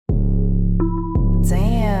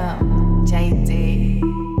JD.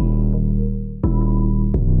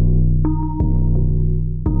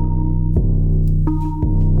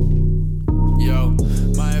 Yo,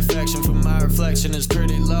 my affection for my reflection is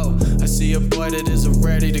pretty low. I see a boy that isn't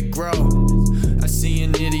ready to grow. I see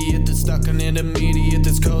an idiot that's stuck on intermediate,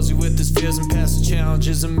 that's cozy with his fears and past the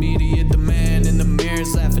challenges immediate. The man in the mirror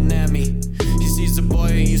is laughing at me. He sees the boy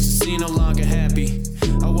he used to see no longer happy.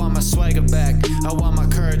 I want my swagger back, I want my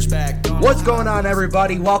courage back. What's going on,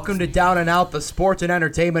 everybody? Welcome to Down and Out, the sports and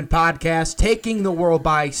entertainment podcast, taking the world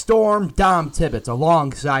by storm. Dom Tibbetts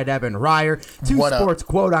alongside Evan Ryer, two sports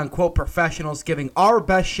quote-unquote professionals giving our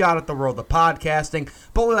best shot at the world of podcasting,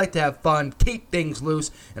 but we like to have fun, keep things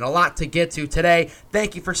loose, and a lot to get to today.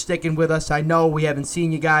 Thank you for sticking with us. I know we haven't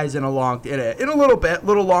seen you guys in a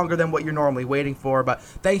little longer than what you're normally waiting for, but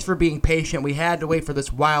thanks for being patient. We had to wait for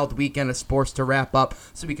this wild weekend of sports to wrap up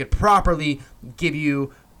so we could properly give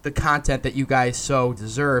you the content that you guys so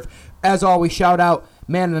deserve. As always, shout out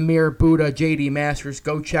Man in the Mirror, Buddha, JD Masters.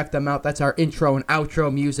 Go check them out. That's our intro and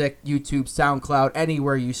outro music. YouTube, SoundCloud,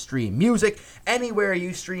 anywhere you stream music, anywhere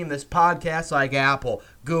you stream this podcast, like Apple,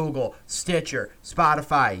 Google, Stitcher,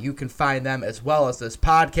 Spotify. You can find them as well as this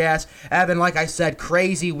podcast. Evan, like I said,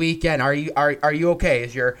 crazy weekend. Are you okay?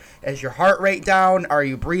 Is your heart rate down? Are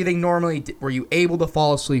you breathing normally? Were you able to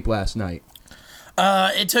fall asleep last night?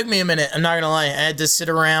 It took me a minute. I'm not gonna lie. I had to sit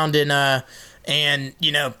around and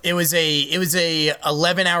you know, it was a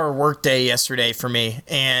 11-hour workday yesterday for me.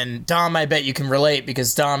 And Dom, I bet you can relate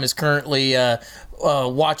because Dom is currently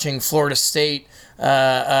watching Florida State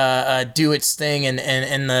do its thing in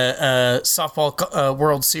the softball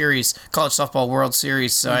World Series, college softball World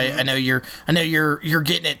Series. So I know you're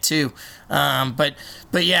getting it too.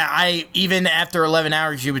 But yeah, I even after 11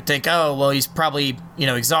 hours, you would think, oh well, he's probably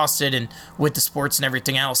exhausted and with the sports and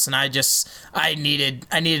everything else. And I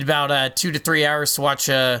needed about 2 to 3 hours to watch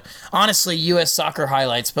honestly U.S. soccer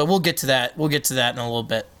highlights. But we'll get to that. We'll get to that in a little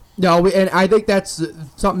bit. No, and I think that's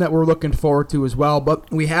something that we're looking forward to as well.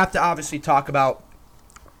 But we have to obviously talk about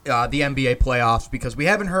the NBA playoffs because we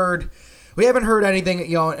haven't heard anything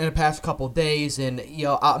in the past couple of days, and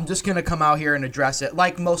I'm just gonna come out here and address it.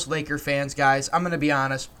 Like most Laker fans, guys, I'm gonna be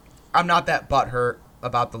honest. I'm not that butthurt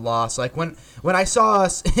about the loss. Like when I saw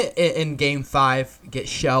us in Game 5 get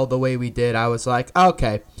shelled the way we did, I was like,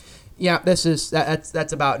 okay. Yeah, that's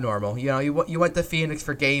about normal. You went to Phoenix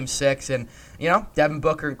for Game 6, and Devin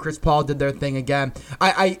Booker and Chris Paul did their thing again.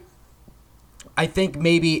 I think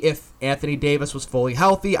maybe if Anthony Davis was fully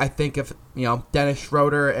healthy, I think if Dennis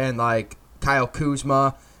Schroeder and like Kyle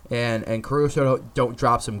Kuzma and Caruso don't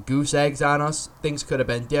drop some goose eggs on us, things could have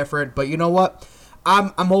been different. But you know what?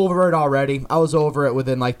 I'm over it already. I was over it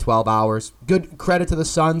within like 12 hours. Good credit to the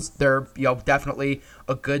Suns. They're definitely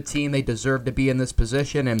a good team. They deserve to be in this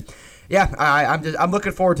position, and yeah, I'm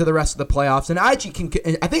looking forward to the rest of the playoffs, and I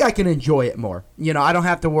think I can enjoy it more. I don't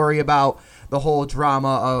have to worry about the whole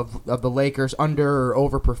drama of the Lakers under or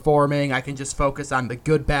overperforming. I can just focus on the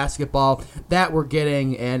good basketball that we're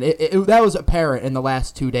getting, and that was apparent in the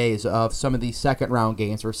last 2 days of some of these second round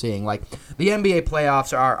games we're seeing. Like the NBA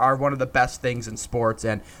playoffs are one of the best things in sports,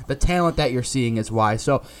 and the talent that you're seeing is why.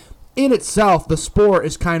 So in itself, the sport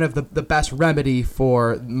is kind of the best remedy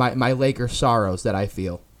for my Lakers sorrows that I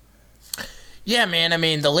feel. Yeah, man. I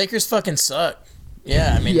mean, the Lakers fucking suck.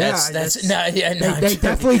 Yeah, I mean, they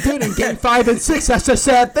definitely did in Game 5 and 6. That's a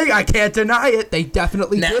sad thing. I can't deny it. They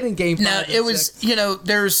definitely did in Game 5 and 6. Now,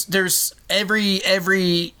 it was, there's every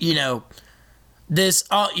this,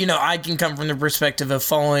 I can come from the perspective of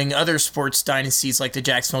following other sports dynasties like the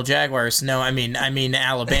Jacksonville Jaguars. No, I mean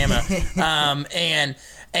Alabama.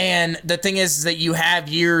 And the thing is that you have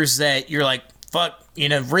years that you're like, fuck,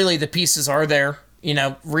 really the pieces are there.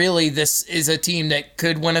 Really this is a team that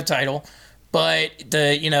could win a title. But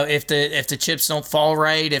if the chips don't fall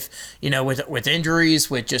right, if with injuries,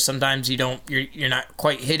 with just sometimes you're not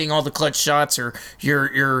quite hitting all the clutch shots, or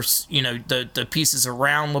the pieces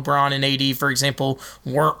around LeBron and AD, for example,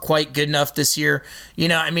 weren't quite good enough this year.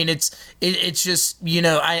 It's just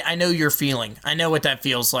I know your feeling. I know what that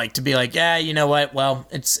feels like to be like, yeah, you know what? Well,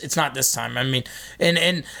 it's not this time. I mean,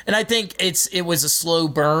 and I think it was a slow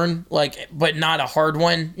burn, but not a hard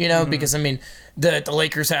one. Because I mean the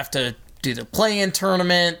Lakers have to do the play-in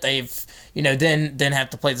tournament. They've, then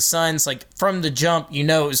have to play the Suns. Like from the jump, it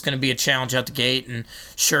was going to be a challenge out the gate, and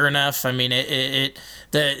sure enough, I mean,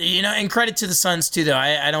 and credit to the Suns too. Though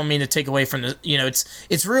I don't mean to take away from the,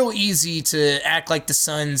 it's real easy to act like the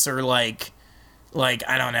Suns are like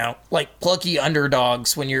I don't know, like plucky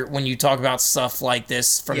underdogs when you talk about stuff like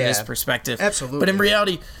this from this perspective. Absolutely. But in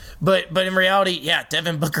reality, But in reality, yeah,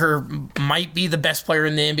 Devin Booker might be the best player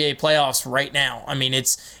in the NBA playoffs right now. I mean,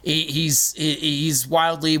 he's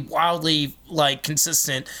wildly like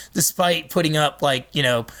consistent despite putting up like, you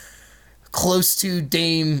know, close to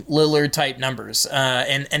Dame Lillard type numbers.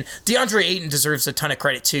 And DeAndre Ayton deserves a ton of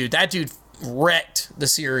credit too. That dude wrecked the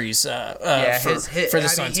series for the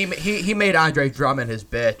Suns. He made Andre Drummond his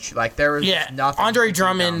bitch. Like there was nothing. Andre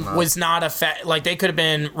Drummond was not like they could have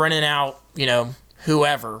been running out, you know,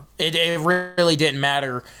 whoever. It really didn't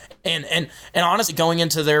matter. And honestly, going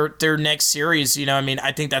into their next series, you know, I mean,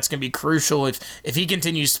 I think that's going to be crucial. If he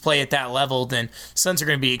continues to play at that level, then Suns are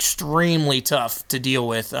going to be extremely tough to deal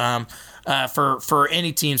with. For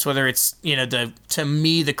any teams, whether it's, you know, to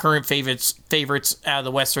me the current favorites out of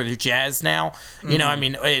the West are the Jazz now. You know, I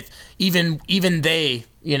mean, even they,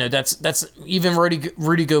 you know, that's even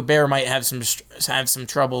Rudy Gobert might have some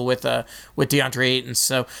trouble with DeAndre Ayton.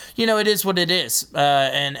 So, you know, it is what it is,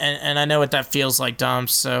 and I know what that feels like, Dom.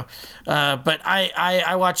 So, but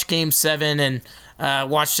I watched Game 7 and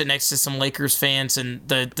watched it next to some Lakers fans, and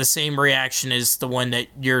the same reaction is the one that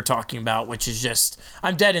you're talking about, which is just,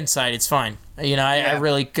 I'm dead inside. It's fine. You know, I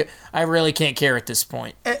really can't care at this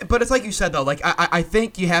point. But it's like you said though. Like I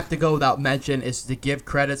think you have to go without mention is to give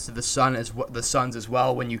credits to the Suns as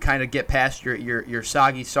well when you kind of get past your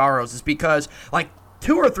soggy sorrows. Is because like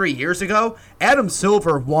 2 or 3 years ago, Adam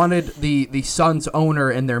Silver wanted the Suns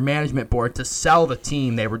owner and their management board to sell the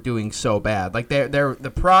team. They were doing so bad. Like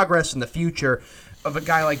the progress in the future of a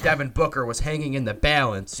guy like Devin Booker was hanging in the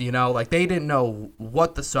balance, you know, like they didn't know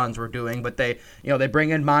what the Suns were doing, but they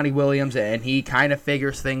bring in Monty Williams and he kind of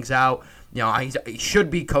figures things out. You know, he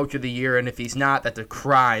should be coach of the year, and if he's not, that's a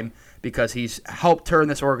crime because he's helped turn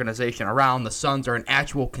this organization around. The Suns are an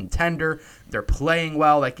actual contender. They're playing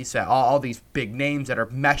well, like you said, all these big names that are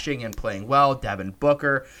meshing and playing well. Devin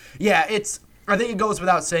Booker. Yeah, I think it goes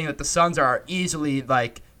without saying that the Suns are easily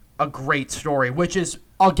like a great story, which is,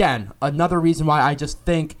 again, another reason why I just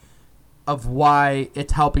think of why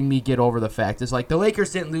it's helping me get over the fact is like the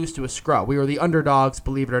Lakers didn't lose to a scrub. We were the underdogs,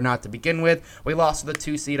 believe it or not, to begin with. We lost to the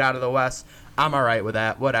 2 seed out of the West. I'm all right with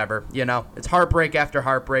that. Whatever. You know, it's heartbreak after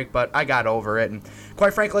heartbreak, but I got over it. And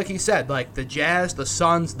quite frankly, like you said, like the Jazz, the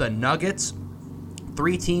Suns, the Nuggets,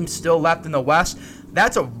 3 teams still left in the West.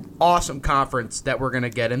 That's a awesome conference that we're going to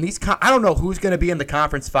get. And I don't know who's going to be in the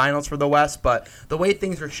conference finals for the West, but the way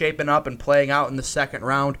things are shaping up and playing out in the second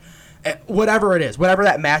round, whatever it is, whatever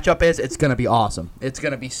that matchup is, it's going to be awesome. It's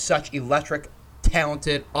going to be such electric,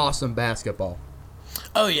 talented, awesome basketball.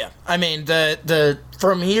 Oh yeah. I mean, the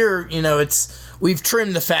from here, you know, we've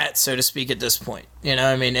trimmed the fat, so to speak, at this point. You know,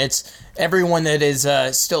 I mean, it's everyone that is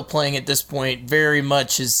still playing at this point very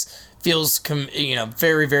much feels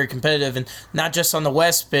very, very competitive, and not just on the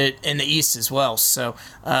West but in the East as well. So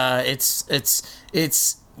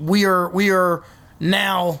we are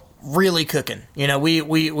now really cooking. You know,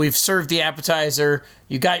 we've served the appetizer.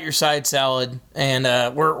 You got your side salad, and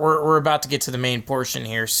we're about to get to the main portion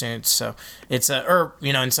here soon. So it's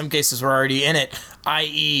in some cases we're already in it.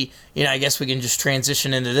 I.e., you know, I guess we can just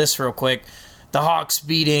transition into this real quick. The Hawks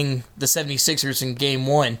beating the 76ers in Game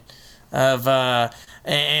 1 of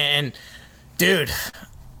and dude,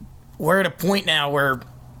 we're at a point now where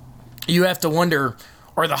you have to wonder,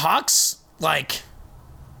 are the Hawks like,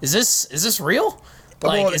 is this real?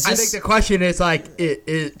 Like, well, I think the question is like,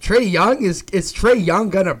 is Trae Young is Trae Young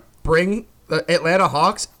gonna bring the Atlanta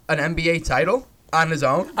Hawks an NBA title on his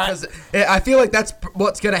own? Because I feel like that's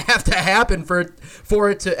what's gonna have to happen for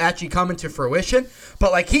it to actually come into fruition.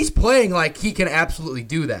 But like he's playing like he can absolutely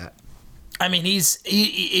do that. I mean,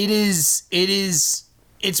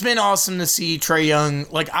 it's been awesome to see Trae Young.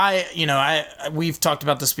 Like we've talked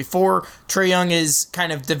about this before. Trae Young is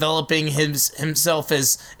kind of developing himself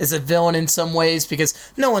as a villain in some ways because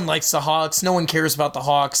no one likes the Hawks. No one cares about the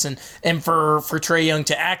Hawks. And for Trae Young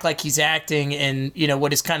to act like he's acting in, you know,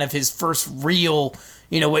 what is kind of his first real,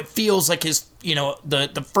 you know, what feels like his, you know,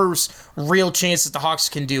 the first real chance that the Hawks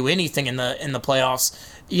can do anything in the playoffs,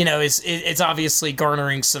 you know, it's obviously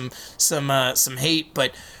garnering some hate,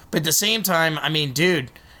 but at the same time, I mean,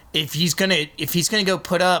 dude, if he's gonna go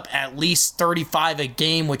put up at least 35 a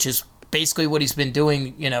game, which is basically what he's been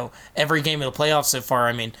doing, you know, every game of the playoffs so far,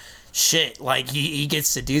 I mean, shit, like he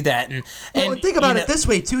gets to do that. And think about it this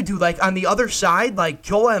way too, dude. Like on the other side, like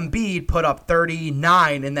Joel Embiid put up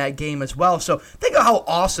 39 in that game as well. So think of how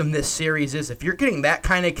awesome this series is. If you're getting that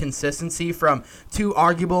kind of consistency from two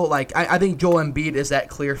arguable, like I think Joel Embiid is that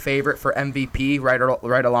clear favorite for MVP,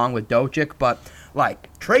 right along with Doncic, but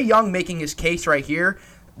like Trae Young making his case right here,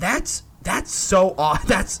 that's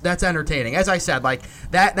That's entertaining. As I said, like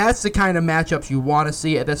that's the kind of matchups you want to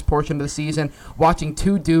see at this portion of the season. Watching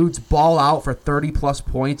two dudes ball out for 30+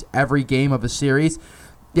 points every game of a series.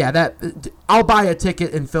 Yeah, I'll buy a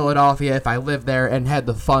ticket in Philadelphia if I live there and had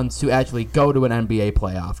the funds to actually go to an NBA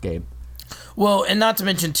playoff game. Well, and not to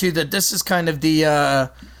mention too that this is kind of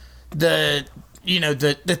the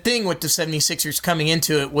thing with the 76ers coming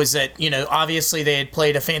into it was that, obviously they had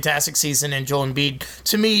played a fantastic season in Joel Embiid.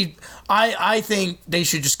 To me, I think they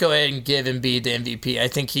should just go ahead and give Embiid the MVP. I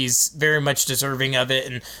think he's very much deserving of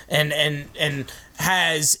it and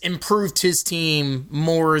has improved his team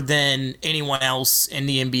more than anyone else in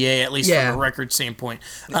the NBA, at least from a record standpoint.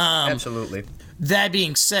 Absolutely. That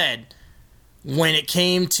being said, when it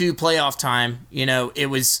came to playoff time, it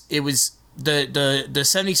was the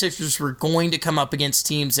 76ers were going to come up against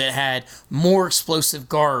teams that had more explosive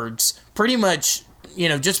guards pretty much,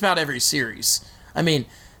 just about every series. I mean,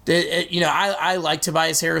 I like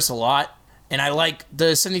Tobias Harris a lot, and I like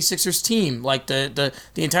the 76ers team. Like, the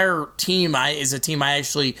entire team is a team I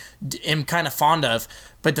actually am kind of fond of.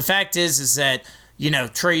 But the fact is that,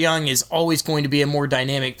 Trae Young is always going to be a more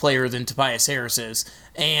dynamic player than Tobias Harris is.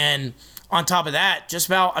 And on top of that,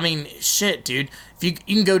 shit, dude. If you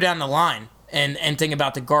can go down the line and think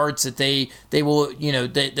about the guards that they will,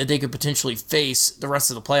 that they could potentially face the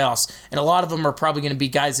rest of the playoffs, and a lot of them are probably going to be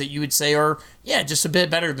guys that you would say are, just a bit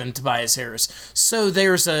better than Tobias Harris. So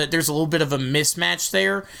there's a little bit of a mismatch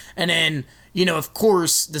there, and then of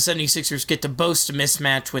course the 76ers get to boast a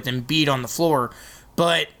mismatch with Embiid on the floor,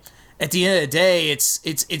 but at the end of the day, it's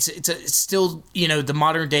still the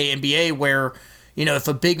modern day NBA where, if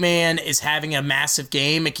a big man is having a massive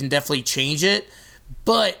game, it can definitely change it.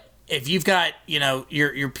 But if you've got,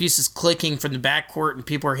 your pieces clicking from the backcourt and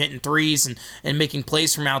people are hitting threes and making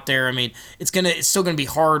plays from out there, it's still gonna be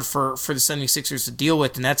hard for the 76ers to deal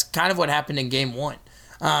with, and that's kind of what happened in game one.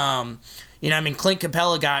 Clint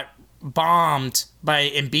Capella got bombed by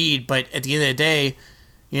Embiid, but at the end of the day,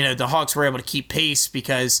 the Hawks were able to keep pace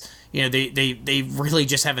because, they really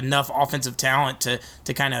just have enough offensive talent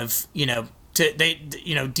to kind of,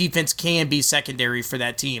 defense can be secondary for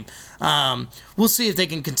that team. We'll see if they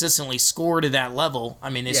can consistently score to that level.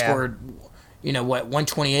 They scored,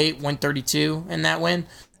 128, 132 in that win.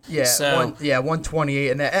 Yeah,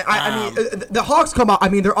 128. And the Hawks come out.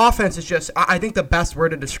 Their offense is just, I think the best word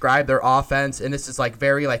to describe their offense, and this is like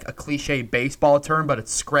very like a cliche baseball term, but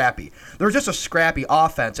it's scrappy. They're just a scrappy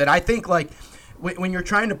offense. And I think like, when you're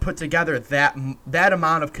trying to put together that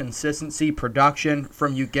amount of consistency, production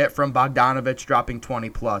you get from Bogdanovich dropping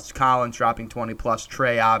 20+, Collins dropping 20+,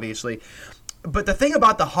 Trae obviously. But the thing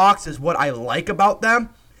about the Hawks is what I like about them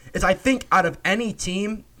is I think out of any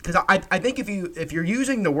team, because I think if you're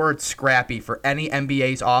using the word scrappy for any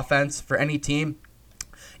NBA's offense, for any team,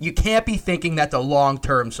 you can't be thinking that's a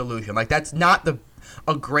long-term solution. Like, that's not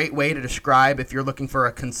a great way to describe if you're looking for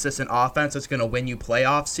a consistent offense that's going to win you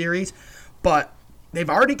playoff series. But they've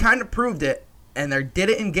already kind of proved it, and they did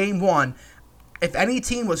it in game one. If any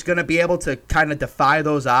team was going to be able to kind of defy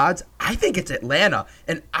those odds, I think it's Atlanta.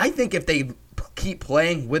 And I think if they keep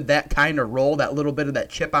playing with that kind of role, that little bit of that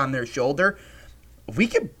chip on their shoulder,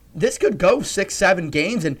 this could go 6-7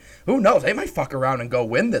 games, and who knows, they might fuck around and go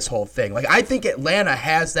win this whole thing. Like, I think Atlanta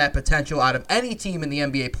has that potential out of any team in the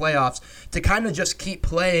NBA playoffs to kind of just keep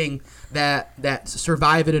playing that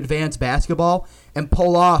survive and advance basketball and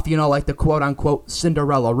pull off, like the quote-unquote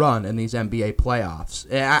Cinderella run in these NBA playoffs.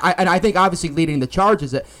 And I think obviously leading the charge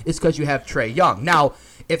is because you have Trae Young. Now,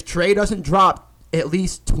 if Trae doesn't drop at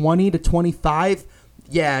least 20 to 25,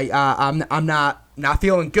 I'm not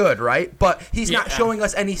feeling good, right? But he's not showing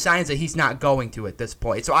us any signs that he's not going to at this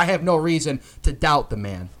point. So I have no reason to doubt the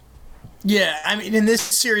man. Yeah, in this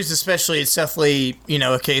series especially, it's definitely,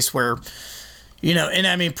 a case where,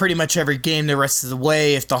 pretty much every game the rest of the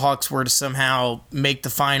way, if the Hawks were to somehow make the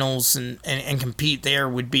finals and compete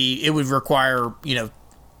there, it would require,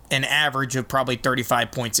 an average of probably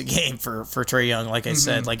 35 points a game for Trae Young. Like I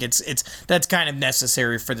said, like that's kind of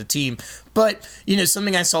necessary for the team. But,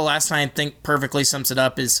 something I saw last night I think perfectly sums it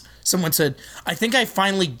up is someone said, I think I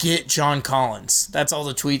finally get John Collins. That's all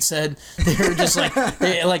the tweet said. They were just like,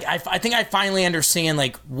 I think I finally understand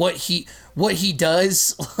like what he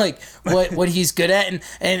does, like what he's good at,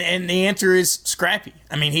 and the answer is scrappy.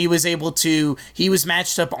 He was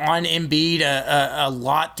matched up on Embiid a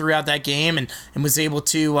lot throughout that game, and was able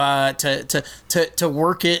to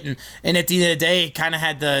work it, and at the end of the day, kind of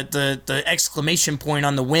had the exclamation point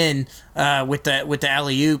on the win with the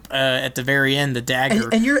alley-oop at the very end, the dagger.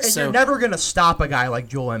 And you're never going to stop a guy like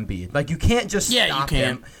Joel Embiid. Like, you can't just stop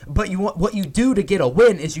him. But what you do to get a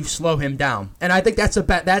win is you slow him down. And I think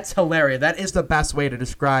that's hilarious. That is the best way to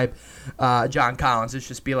describe John Collins. Is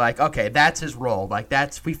just be like, okay, that's his role. Like,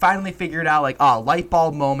 we finally figured out, like, light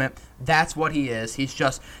bulb moment. That's what he is. He's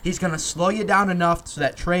going to slow you down enough so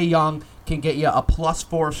that Trae Young can get you a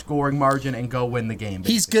 +4 scoring margin and go win the game.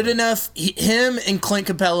 Basically. He's good enough. Him and Clint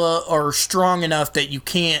Capella are strong enough that you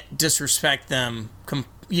can't disrespect them.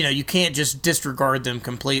 You can't just disregard them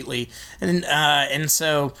completely. And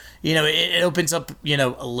so, it opens up,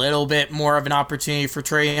 a little bit more of an opportunity for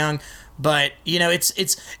Trae Young. But,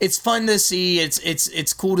 it's fun to see.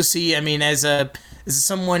 It's cool to see. I mean, as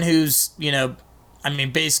someone who's,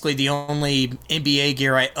 basically the only NBA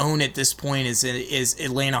gear I own at this point is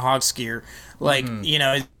Atlanta Hawks gear. Like,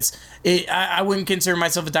 I wouldn't consider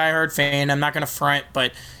myself a diehard fan. I'm not going to front,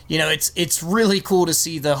 but, it's really cool to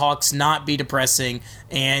see the Hawks not be depressing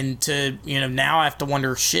and to, now I have to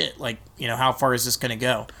wonder, how far is this going to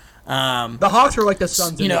go? The Hawks are like the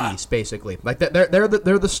Suns in the East, basically. Like, they're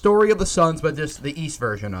the story of the Suns, but just the East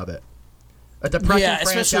version of it. A depressing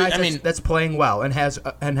franchise that's playing well and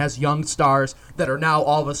has young stars that are now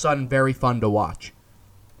all of a sudden very fun to watch.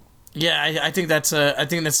 Yeah, I think that's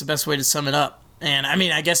the best way to sum it up. And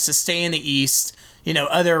I guess to stay in the East,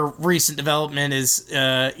 other recent development is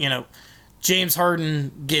James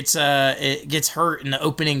Harden gets hurt in the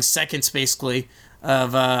opening seconds basically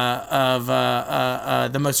of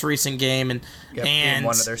the most recent game and game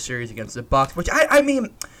one of their series against the Bucks, which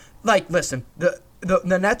listen,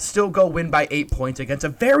 the Nets still go win by 8 points against a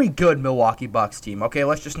very good Milwaukee Bucks team. Okay,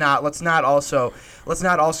 let's not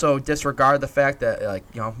also disregard the fact that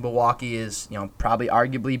Milwaukee is probably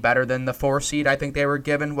arguably better than the 4 seed. I think they were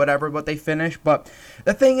given what they finished. But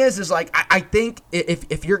the thing is I think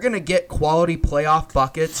if you're gonna get quality playoff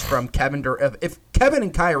buckets from Kevin Durant, if Kevin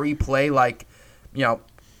and Kyrie play like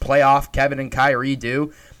playoff Kevin and Kyrie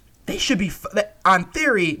do, they should be, on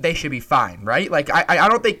theory, they should be fine, right? Like, I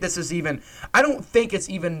don't think I don't think it's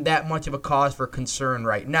even that much of a cause for concern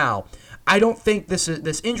right now. I don't think this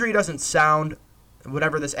injury doesn't sound,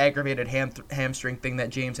 whatever this aggravated hamstring thing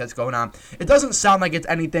that James has going on, it doesn't sound like it's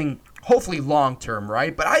anything, hopefully long-term,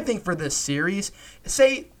 right? But I think for this series,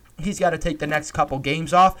 say he's got to take the next couple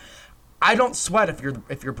games off, I don't sweat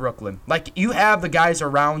if you're Brooklyn. Like, you have the guys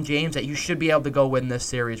around James that you should be able to go win this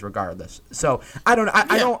series regardless. So I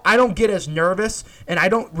don't get as nervous, and I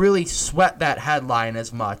don't really sweat that headline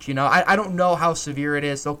as much. I don't know how severe it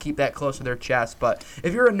is. They'll keep that close to their chest. But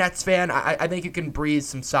if you're a Nets fan, I think you can breathe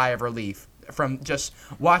some sigh of relief from just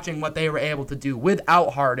watching what they were able to do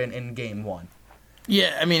without Harden in Game 1.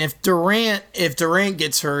 Yeah, if Durant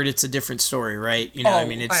gets hurt, it's a different story, right? It's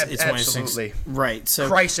absolutely. One of those things, right? So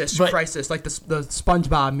crisis, like the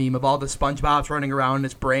SpongeBob meme of all the SpongeBobs running around in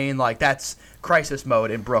his brain, like that's crisis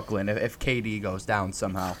mode in Brooklyn if KD goes down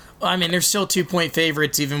somehow. Well, they're still 2-point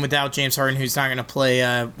favorites even without James Harden, who's not going to play.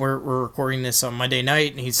 We're recording this on Monday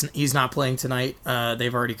night, and he's not playing tonight.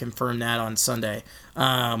 They've already confirmed that on Sunday.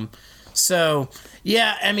 So,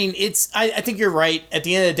 yeah, I think you're right. At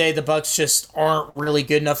the end of the day, the Bucks just aren't really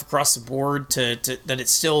good enough across the board to that it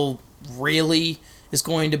still really is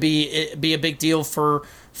going to be a big deal for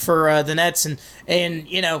the Nets. And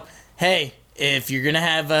hey, if you're gonna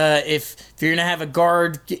have a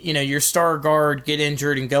guard, your star guard get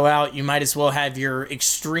injured and go out, you might as well have your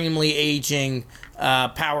extremely aging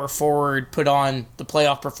power forward put on the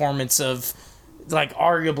playoff performance of, like,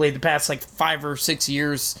 arguably the past 5 or 6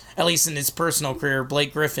 years, at least in his personal career,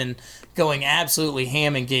 Blake Griffin going absolutely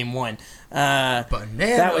ham in Game 1.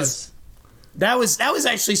 Bananas. That was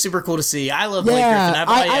actually super cool to see. I love Blake Griffin.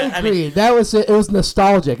 I agree. It was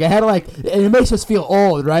nostalgic. It had and it makes us feel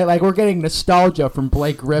old, right? Like we're getting nostalgia from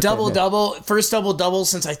Blake Griffin. First double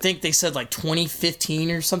since I think they said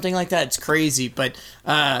 2015 or something like that. It's crazy, but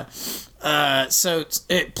so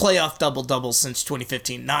playoff double since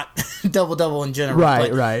 2015, not double in general.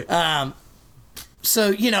 Right.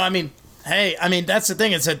 So hey, that's the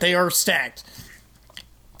thing, is that they are stacked.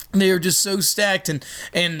 They are just so stacked, and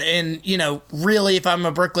really, if I'm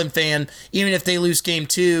a Brooklyn fan, even if they lose Game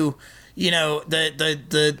 2,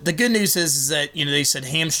 the good news is that they said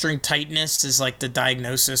hamstring tightness is like the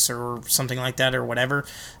diagnosis or something like that or whatever.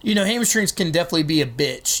 Hamstrings can definitely be a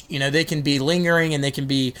bitch. They can be lingering and they can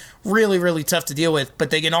be really, really tough to deal with, but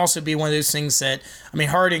they can also be one of those things that,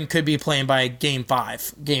 Harden could be playing by Game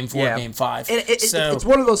 5, Game 4, Game 5. And it's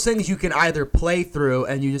one of those things you can either play through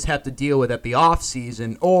and you just have to deal with at the off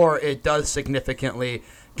season, or it does significantly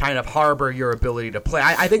kind of harbor your ability to play.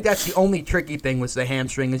 I think that's the only tricky thing with the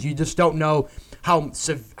hamstring, is you just don't know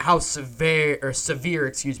severe,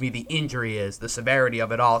 the injury is, the severity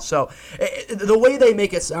of it all. So the way they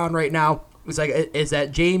make it sound right now is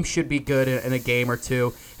that James should be good in a game or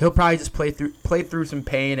two. He'll probably just play through some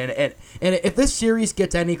pain, and if this series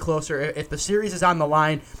gets any closer, if the series is on the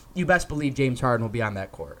line, you best believe James Harden will be on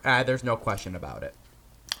that court. There's no question about it.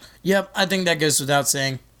 Yep, I think that goes without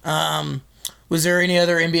saying. Was there any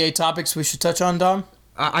other NBA topics we should touch on, Dom?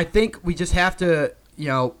 I think we just have to,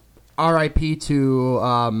 RIP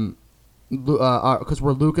to, because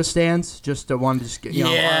we're Luka stands, just to want to just RIP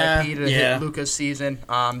to hit Luka's season.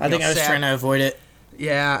 I think I was trying to avoid it.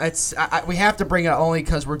 Yeah, we have to bring it only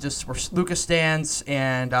because we're Luka stands,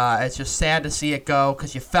 and it's just sad to see it go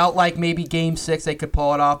because you felt like maybe Game 6 they could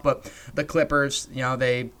pull it off, but the Clippers,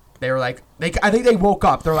 they were like, I think they woke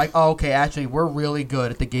up. They're like, oh, okay, actually, we're really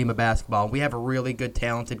good at the game of basketball. We have a really good,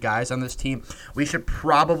 talented guys on this team. We should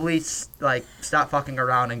probably stop fucking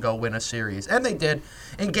around and go win a series. And they did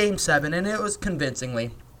in Game 7, and it was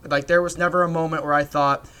convincingly. There was never a moment where I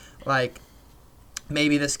thought,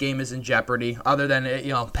 maybe this game is in jeopardy, other than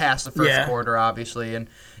past the first quarter, obviously. And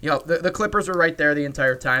the Clippers were right there the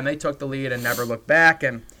entire time. They took the lead and never looked back,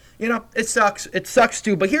 and. It sucks. It sucks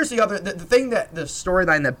too. But here's the thing the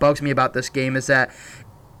storyline that bugs me about this game is that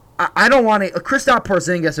I don't want to. Kristaps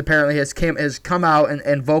Porzingis apparently has come out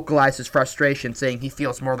and vocalized his frustration, saying he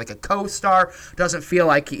feels more like a co-star, doesn't feel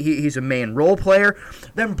like he's a main role player.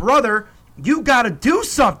 Then, brother, you got to do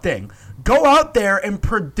something. Go out there and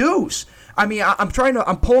produce. I mean, I'm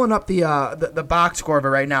pulling up the box score of it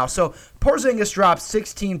right now. So Porzingis dropped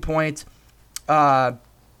 16 points.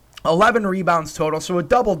 11 rebounds total, so a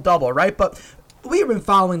double-double, right? But we've been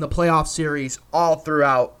following the playoff series all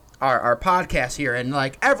throughout our podcast here, and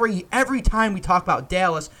every time we talk about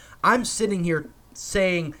Dallas, I'm sitting here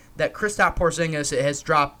saying that Kristaps Porzingis has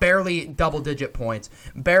dropped barely double-digit points,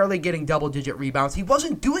 barely getting double-digit rebounds. He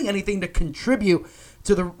wasn't doing anything to contribute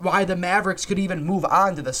to why the Mavericks could even move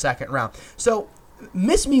on to the second round. So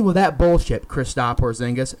miss me with that bullshit, Kristaps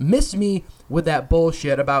Porzingis. Miss me with that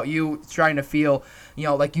bullshit about you trying to feel,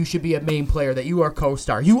 like you should be a main player, that you are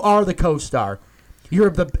co-star. You are the co-star.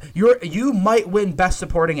 You might win Best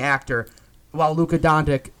Supporting Actor, while Luka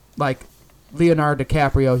Doncic, Leonardo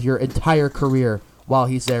DiCaprio, your entire career while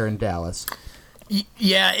he's there in Dallas.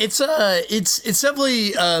 Yeah, it's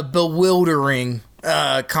definitely a bewildering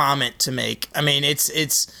comment to make. I mean, it's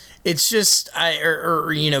just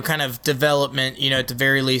kind of development, at the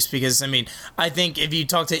very least, because I think if you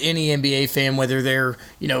talk to any NBA fan, whether they're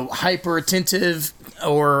hyper attentive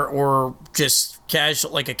or just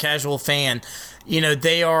casual, like a casual fan,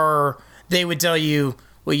 they would tell you,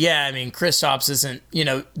 well, yeah, Kristaps isn't,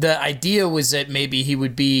 the idea was that maybe he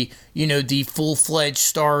would be, the full-fledged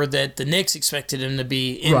star that the Knicks expected him to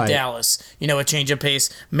be in Dallas. A change of pace,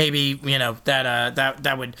 maybe,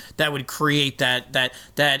 that would create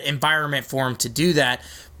that environment for him to do that,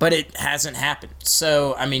 but it hasn't happened.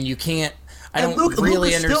 So, you can't. Luka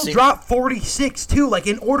still dropped 46 too.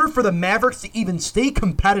 In order for the Mavericks to even stay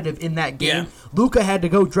competitive in that game, Luka had to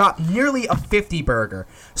go drop nearly a 50 burger.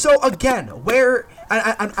 So again, where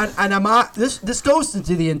this goes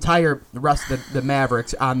into the entire rest of the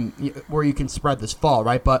Mavericks on where you can spread this fall,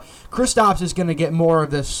 right? But Kristaps is going to get more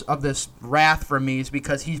of this wrath from me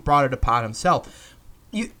because he's brought it upon himself.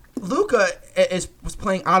 Luka was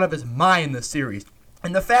playing out of his mind this series.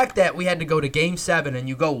 And the fact that we had to go to Game 7 and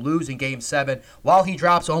you go lose in Game 7 while he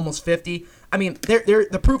drops almost 50,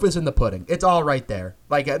 the proof is in the pudding. It's all right there.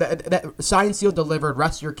 That signed, sealed, delivered,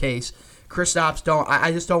 rest your case. Kristaps,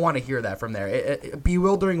 I just don't want to hear that from there.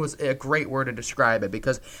 Bewildering was a great word to describe it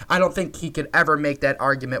because I don't think he could ever make that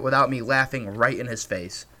argument without me laughing right in his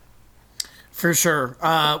face. For sure.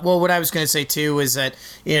 Well, what I was going to say, too, is that,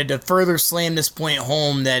 to further slam this point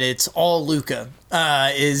home that it's all Luka,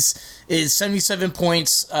 is 77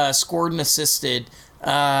 points scored and assisted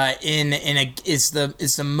is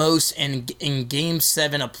the most in Game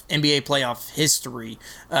 7 of NBA playoff history,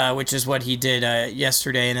 which is what he did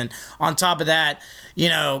yesterday. And then on top of that,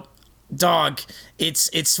 dog,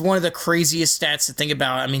 it's one of the craziest stats to think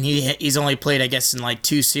about. He's only played, I guess, in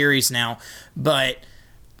 2 series now, but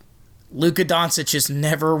Luka Doncic has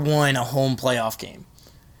never won a home playoff game.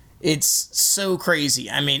 It's so crazy.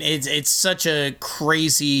 It's such a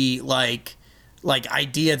crazy,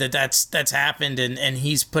 idea that's happened, and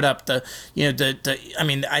he's put up the I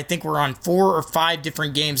mean, I think we're on 4 or 5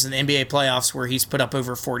 different games in the NBA playoffs where he's put up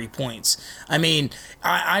over 40 points. I mean,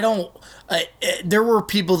 I don't. There were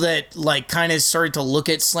people that kind of started to look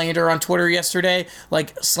at slander on Twitter yesterday,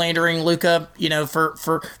 slandering Luka,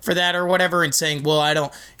 for that or whatever, and saying, well, I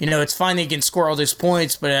don't, it's fine that he can score all those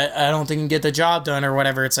points, but I don't think he can get the job done or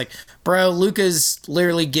whatever. It's like, bro, Luka's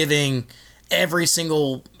literally giving every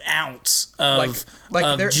single ounce of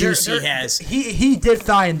juice he has. He did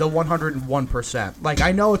find the 101%.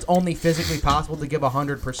 I know it's only physically possible to give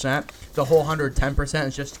 100%. The whole 110%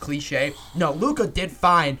 is just cliche. No, Luka did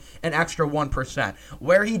find an extra 1%.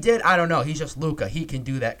 Where he did, I don't know. He's just Luka. He can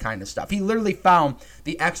do that kind of stuff. He literally found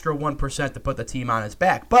the extra 1% to put the team on his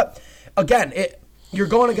back. But again, you're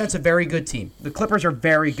going against a very good team. The Clippers are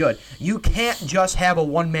very good. You can't just have a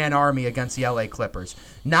one-man army against the LA Clippers.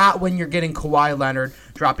 Not when you're getting Kawhi Leonard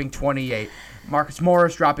dropping 28, Marcus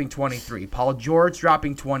Morris dropping 23, Paul George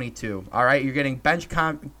dropping 22. All right, you're getting bench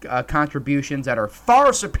contributions that are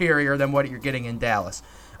far superior than what you're getting in Dallas.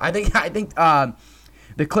 I think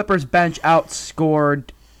the Clippers bench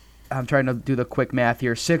outscored. I'm trying to do the quick math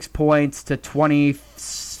here. 6 points to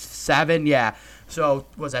 27. Yeah. So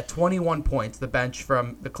was that 21 points? The bench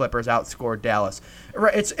from the Clippers outscored Dallas.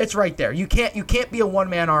 It's right there. You can't be a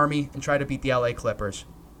one-man army and try to beat the LA Clippers,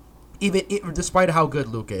 even despite how good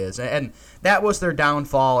Luka is, and that was their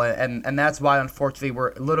downfall, and that's why unfortunately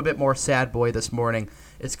we're a little bit more sad boy this morning.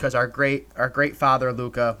 It's because our great father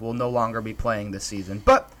Luka will no longer be playing this season,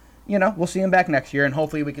 but we'll see him back next year, and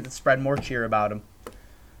hopefully we can spread more cheer about him.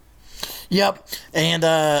 Yep, and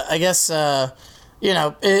I guess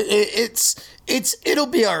it'll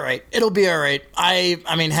be all right. It'll be all right.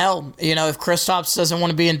 I mean, hell, if Kristaps doesn't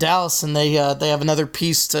want to be in Dallas and they have another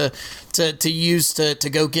piece to use to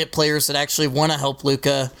go get players that actually want to help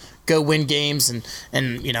Luka go win games and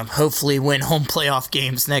hopefully win home playoff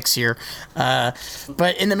games next year.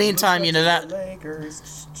 But in the meantime, that.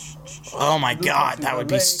 Oh my God, that would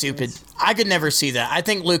be stupid. I could never see that. I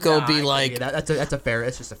think Luka would be like. That's just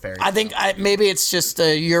a fair. I think maybe it's just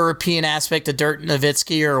the European aspect of Dirk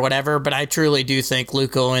Nowitzki or whatever, but I truly do think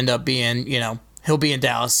Luka will end up being, he'll be in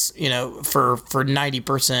Dallas, for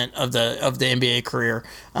 90% of the NBA career.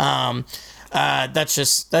 That's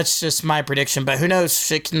just my prediction, but who knows?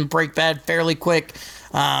 Shit can break bad fairly quick.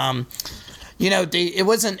 It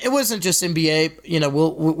wasn't just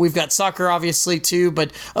NBA. We've got soccer obviously too,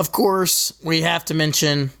 but of course we have to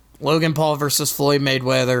mention Logan Paul versus Floyd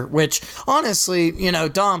Mayweather, which honestly,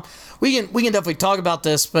 Dom, we can definitely talk about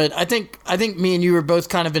this, but I think me and you were both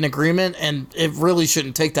kind of in agreement, and it really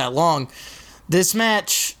shouldn't take that long. This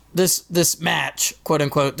match, quote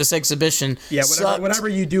unquote, this exhibition, whatever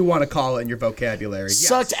you do want to call it in your vocabulary,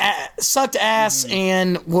 sucked ass,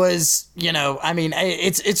 and was, I mean,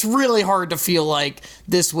 it's really hard to feel like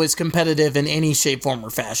this was competitive in any shape, form,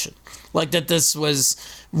 or fashion. Like that this was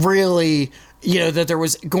really, that there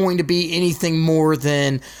was going to be anything more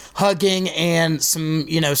than hugging and some,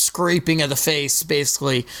 scraping of the face,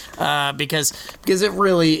 basically, because it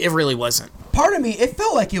really wasn't. Part of me, it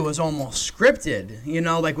felt like it was almost scripted,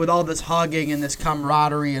 with all this hugging and this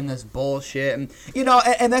camaraderie and this bullshit, and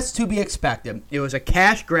and that's to be expected. It was a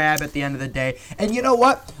cash grab at the end of the day, and you know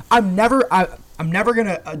what? I'm never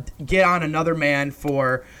gonna get on another man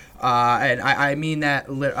for. And I mean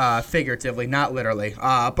that figuratively, not literally.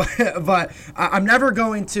 But I'm never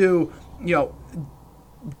going to,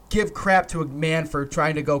 give crap to a man for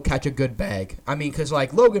trying to go catch a good bag. I mean, because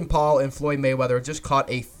Logan Paul and Floyd Mayweather just caught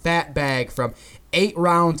a fat bag from 8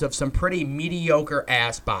 rounds of some pretty mediocre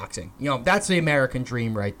ass boxing. That's the American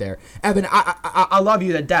dream right there. Evan, I love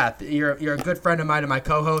you to death. You're a good friend of mine and my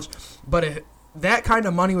co-host. But if that kind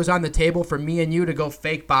of money was on the table for me and you to go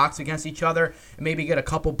fake box against each other and maybe get a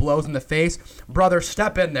couple blows in the face, brother,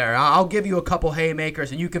 step in there. I'll give you a couple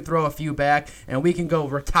haymakers and you can throw a few back and we can go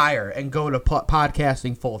retire and go to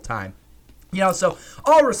podcasting full time. So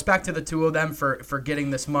all respect to the two of them for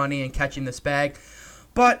getting this money and catching this bag.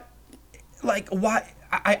 But why?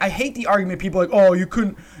 I hate the argument. People are like, oh, you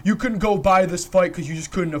couldn't go buy this fight because you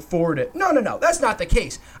just couldn't afford it. No, that's not the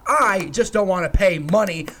case. I just don't want to pay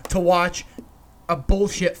money to watch a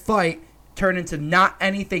bullshit fight turn into not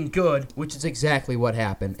anything good, which is exactly what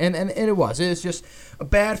happened. And it was just a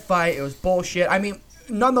bad fight. It was bullshit. I mean,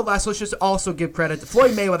 nonetheless, let's just also give credit to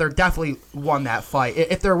Floyd Mayweather. Definitely won that fight.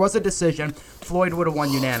 If there was a decision, Floyd would have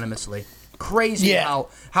won unanimously. Crazy how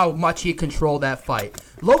much he controlled that fight.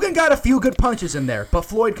 Logan got a few good punches in there, but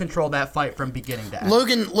Floyd controlled that fight from beginning to end.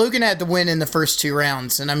 Logan had the win in the first 2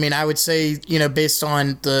 rounds, and I mean, I would say, based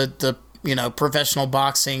on the professional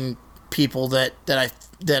boxing people that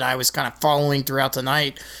I was kind of following throughout the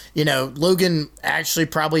night, Logan actually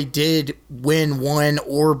probably did win one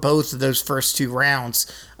or both of those first two rounds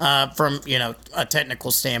from, a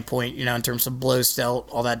technical standpoint, in terms of blows dealt,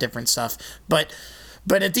 all that different stuff. But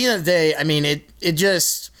at the end of the day, I mean, it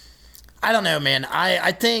just, I don't know, man.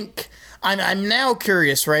 I think I'm now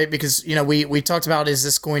curious, right? Because, we talked about, is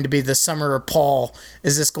this going to be the summer of Paul?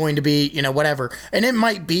 Is this going to be, whatever? And it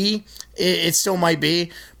might be. It still might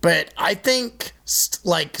be. But I think,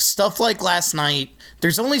 stuff like last night,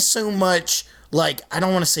 there's only so much, I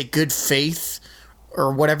don't want to say good faith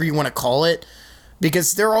or whatever you want to call it,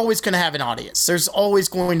 because they're always going to have an audience. There's always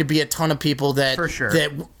going to be a ton of people that for sure.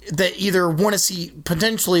 that either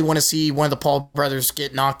potentially want to see one of the Paul brothers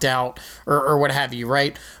get knocked out or what have you,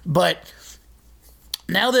 right? But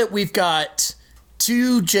now that we've got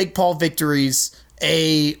 2 Jake Paul victories,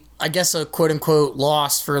 I guess a quote unquote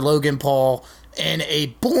loss for Logan Paul, and a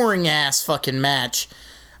boring ass fucking match,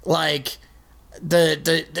 you're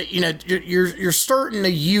starting to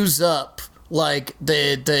use up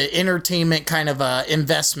the entertainment kind of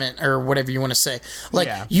investment or whatever you want to say.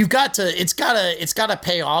 You've got to, it's gotta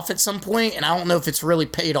pay off at some point, and I don't know if it's really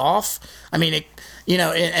paid off. I mean,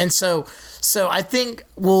 so I think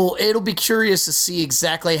it'll be curious to see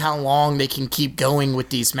exactly how long they can keep going with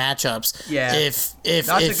these matchups. Yeah,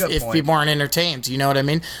 if people aren't entertained, you know what I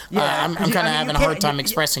mean? Yeah, I'm kind of having a hard time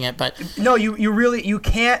expressing it, but no, you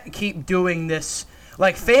can't keep doing this.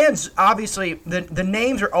 Fans, obviously, the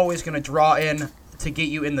names are always going to draw in to get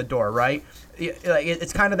you in the door, right?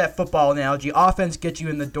 It's kind of that football analogy. Offense gets you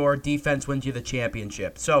in the door, defense wins you the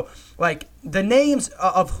championship. So, the names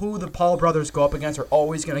of who the Paul brothers go up against are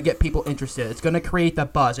always going to get people interested. It's going to create the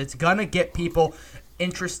buzz. It's going to get people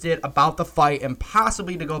interested about the fight and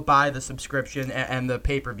possibly to go buy the subscription and the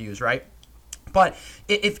pay-per-views, right? But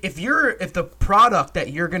if the product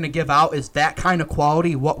that you're going to give out is that kind of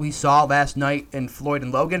quality, what we saw last night in Floyd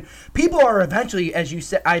and Logan, people are eventually, as you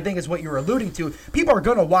said, I think is what you were alluding to, people are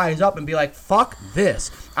going to wise up and be like, fuck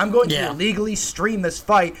this. I'm going to illegally stream this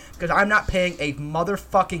fight because I'm not paying a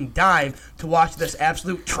motherfucking dime to watch this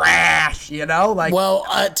absolute trash, Well,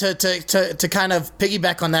 to kind of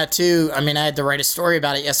piggyback on that too, I mean, I had to write a story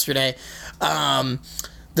about it yesterday. The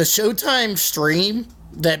Showtime stream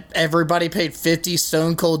that everybody paid $50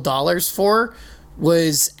 stone cold dollars for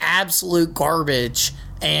was absolute garbage,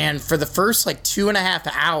 and for the first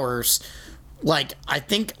 2.5 hours, I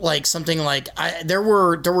think something there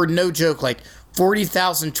were no joke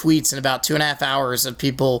 40,000 tweets in about 2.5 hours of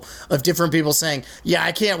different people saying, yeah,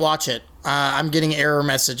 I can't watch it. I'm getting error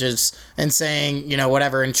messages and saying,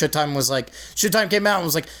 whatever. And Showtime came out and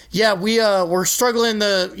was like, yeah, we're struggling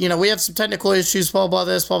we have some technical issues, blah, blah,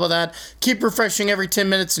 this, blah, blah, that. Keep refreshing every 10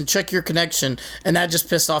 minutes and check your connection. And that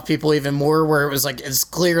just pissed off people even more, where it was it's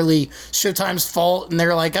clearly Showtime's fault. And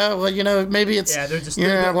they're like, oh, well, maybe it's, they're just,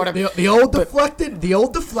 whatever. The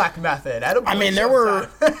old deflect method. I mean, there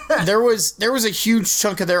was a huge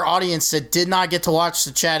chunk of their audience that did not get to watch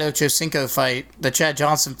the Chad Ochocinco fight, the Chad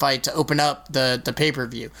Johnson fight, to open up the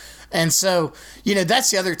pay-per-view. And so,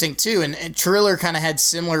 that's the other thing too. And Triller kind of had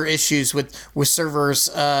similar issues with servers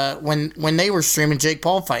when they were streaming Jake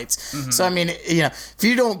Paul fights. Mm-hmm. So, I mean, if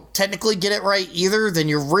you don't technically get it right either, then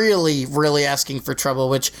you're really, really asking for trouble,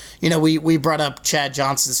 which, we brought up Chad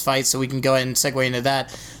Johnson's fight, so we can go ahead and segue into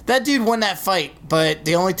that. That dude won that fight, but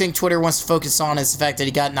the only thing Twitter wants to focus on is the fact that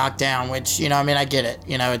he got knocked down, which, I get it.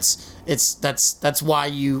 That's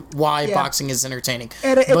why boxing is entertaining.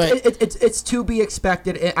 And it's to be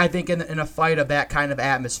expected, I think, in a fight of that kind of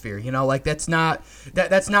atmosphere. That's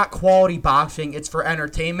not quality boxing. It's for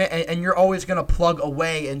entertainment, and you're always going to plug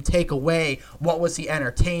away and take away what was the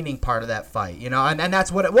entertaining part of that fight. And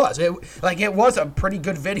that's what it was. It was a pretty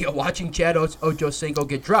good video watching Chad Ochocinco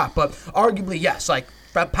get dropped, but arguably, yes,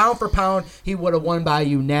 pound for pound, he would have won by a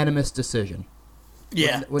unanimous decision.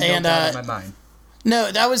 Yeah, with no doubt in my mind.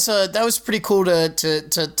 No, that was pretty cool to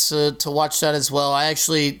watch that as well.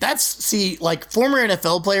 Former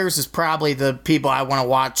NFL players is probably the people I want to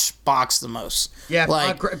watch box the most.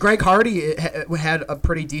 Yeah, Greg Hardy had a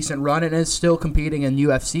pretty decent run and is still competing in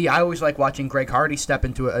UFC. I always like watching Greg Hardy step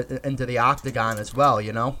into the octagon as well.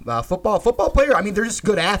 Football player. I mean, they're just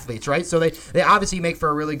good athletes, right? So they obviously make for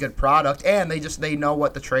a really good product, and they know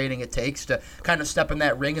what the training it takes to kind of step in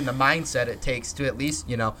that ring and the mindset it takes to at least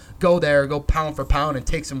go there, go pound for pound, and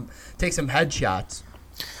take some headshots.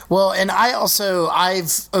 Well, and I've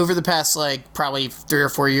over the past like probably 3 or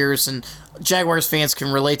 4 years, and Jaguars fans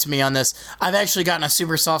can relate to me on this, I've actually gotten a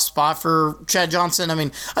super soft spot for Chad Johnson. I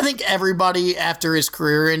mean, I think everybody after his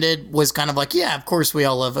career ended was kind of like, yeah, of course we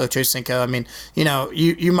all love Ocho Cinco. I mean,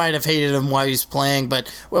 you might have hated him while he was playing,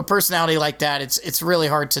 but with a personality like that, it's really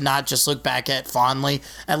hard to not just look back at fondly,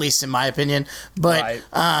 at least in my opinion. But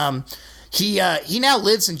right. He now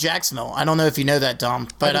lives in Jacksonville. I don't know if you know that, Dom,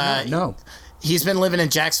 but no. He's been living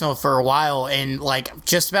in Jacksonville for a while, and like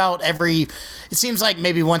just about it seems like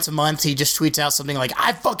maybe once a month he just tweets out something like,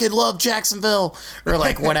 I fucking love Jacksonville, or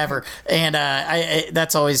like whatever. And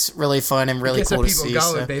that's always really fun and really cool to see.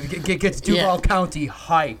 Gets the people going, baby. Gets Duval County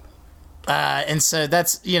hype. And so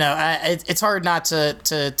that's, it's hard not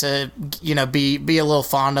to be a little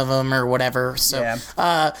fond of him or whatever. So,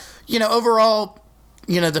 overall,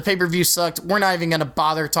 the pay-per-view sucked. We're not even going to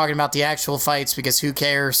bother talking about the actual fights because who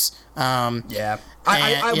cares? I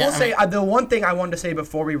will say the one thing I wanted to say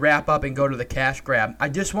before we wrap up and go to the cash grab. I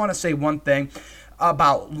just want to say one thing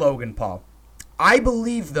about Logan Paul. I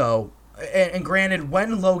believe, though, and granted,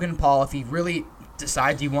 when Logan Paul, if he really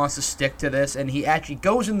decides he wants to stick to this and he actually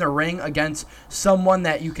goes in the ring against someone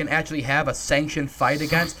that you can actually have a sanctioned fight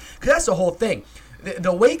against, because that's the whole thing.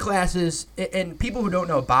 The weight classes, and people who don't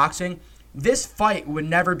know boxing, this fight would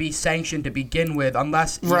never be sanctioned to begin with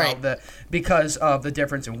unless, because of the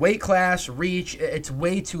difference in weight class, reach. It's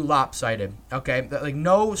way too lopsided, okay? Like,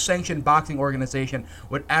 no sanctioned boxing organization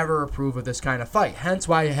would ever approve of this kind of fight, hence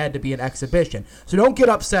why it had to be an exhibition. So don't get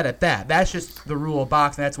upset at that. That's just the rule of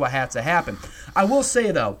boxing. That's what has to happen. I will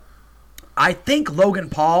say, though, I think Logan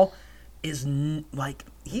Paul is,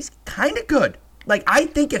 he's kind of good. Like, I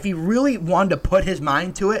think if he really wanted to put his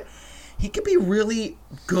mind to it, he could be really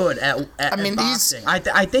good at boxing.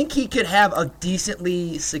 I think he could have a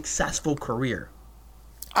decently successful career.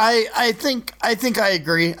 I think I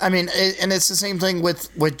agree. I mean, and it's the same thing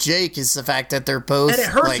with Jake, is the fact that they're both. And it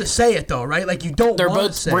hurts to say it, though, right? Like, you don't. They're want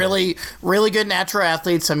both to say really good natural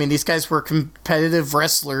athletes. I mean, these guys were competitive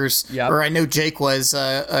wrestlers, or I know Jake was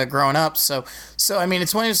growing up. So I mean,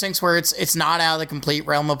 it's one of those things where it's not out of the complete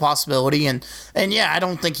realm of possibility. And yeah, I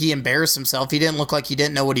don't think he embarrassed himself. He didn't look like he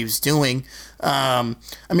didn't know what he was doing. I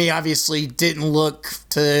mean, obviously didn't look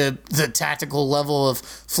to the tactical level of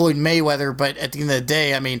Floyd Mayweather, but at the end of the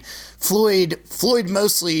day, I mean, Floyd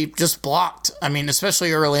mostly just blocked. I mean,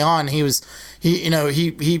 especially early on, he knew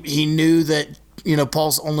that,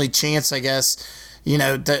 Paul's only chance, I guess,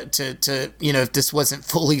 to if this wasn't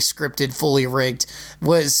fully scripted, fully rigged,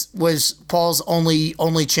 was Paul's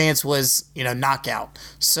only chance was, knockout.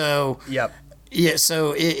 So, yep. Yeah,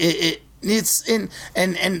 so it's in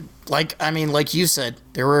and like you said,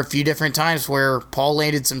 there were a few different times where Paul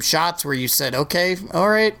landed some shots where you said, okay, all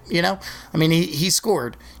right, I mean, he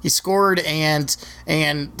scored, and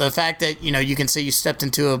the fact that you can say you stepped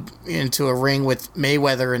into a ring with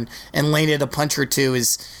Mayweather and landed a punch or two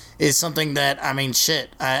is something that, I mean,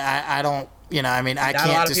 shit, I don't, I mean, I can't disrespect that. A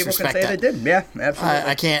lot of people can say they did, yeah,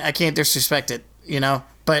 absolutely. I can't disrespect it,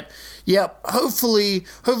 But yeah, hopefully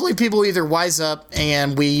people either wise up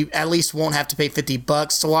and we at least won't have to pay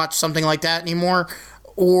 $50 to watch something like that anymore,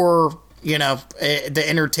 or the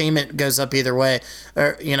entertainment goes up either way.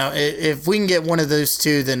 Or if we can get one of those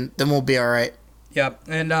two, then we'll be all right. Yep,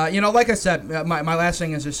 and like I said, my last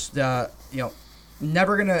thing is just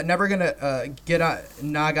never gonna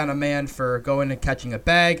nag on a man for going and catching a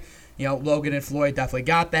bag. Logan and Floyd definitely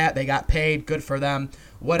got that. They got paid. Good for them.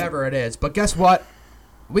 Whatever it is, but guess what?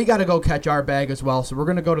 We got to go catch our bag as well, so we're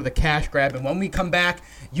going to go to the cash grab. And when we come back,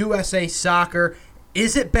 USA Soccer,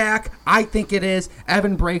 is it back? I think it is.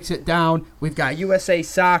 Evan breaks it down. We've got USA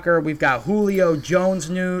Soccer. We've got Julio Jones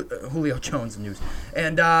news.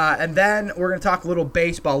 And then we're going to talk a little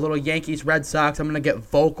baseball, a little Yankees, Red Sox. I'm going to get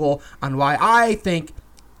vocal on why I think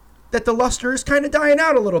that the luster is kind of dying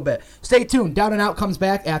out a little bit. Stay tuned. Down and Out comes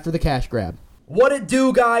back after the cash grab. What it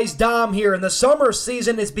do, guys? Dom here, and the summer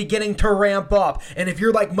season is beginning to ramp up. And if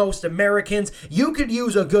you're like most Americans, you could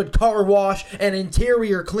use a good car wash and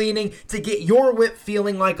interior cleaning to get your whip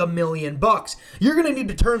feeling like $1,000,000. You're going to need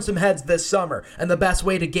to turn some heads this summer, and the best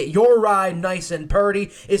way to get your ride nice and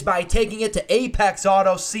purty is by taking it to Apex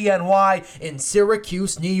Auto CNY in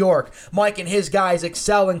Syracuse, New York. Mike and his guys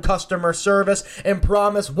excel in customer service and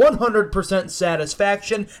promise 100%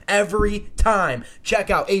 satisfaction every time. Check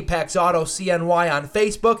out Apex Auto CNY on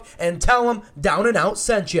Facebook and tell them Down and Out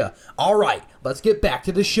sent you. All right, let's get back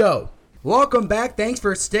to the show. Welcome back. Thanks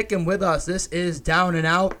for sticking with us. This is Down and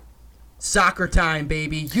Out. Soccer time,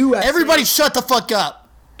 baby. USA. Everybody shut the fuck up.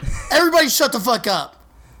 Everybody shut the fuck up.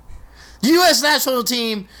 The U.S. national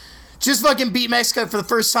team just fucking beat Mexico for the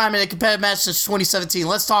first time in a competitive match since 2017.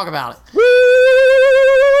 Let's talk about it.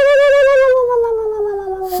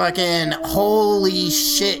 Fucking holy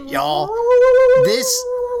shit, y'all. This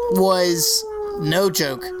was no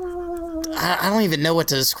joke. I don't even know what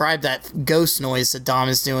to describe that ghost noise that Dom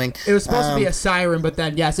is doing. It was supposed to be a siren, but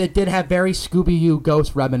then, yes, it did have very Scooby-Doo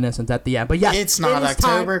ghost reminiscence at the end. But yes, it's not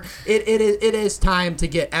October. It is time to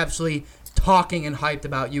get absolutely talking and hyped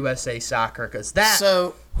about USA soccer, because that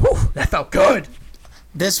felt good.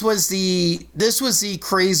 This was the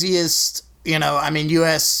craziest,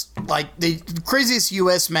 US, like the craziest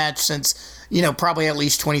US match since, probably at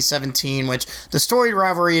least 2017, which the storied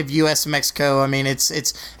rivalry of US and Mexico, I mean,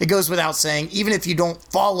 it goes without saying, even if you don't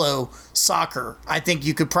follow soccer, I think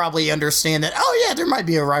you could probably understand that, oh yeah, there might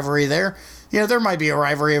be a rivalry there. There might be a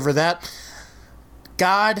rivalry over that.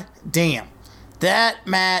 God damn. That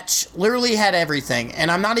match literally had everything, and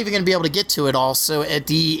I'm not even going to be able to get to it all, so at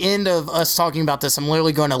the end of us talking about this, I'm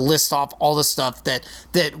literally going to list off all the stuff that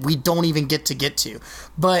we don't even get to.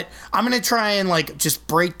 But I'm going to try and, just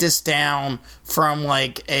break this down from,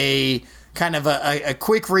 a kind of a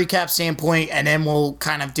quick recap standpoint, and then we'll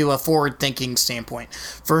kind of do a forward-thinking standpoint.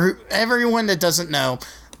 For everyone that doesn't know,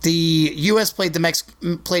 the U.S. played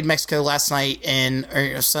Mexico last night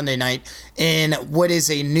or Sunday night in what is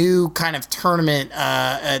a new kind of tournament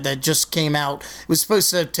that just came out. It was supposed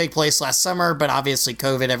to take place last summer, but obviously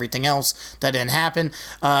COVID, everything else, that didn't happen.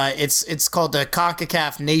 It's called the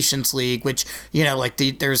CONCACAF Nations League, which,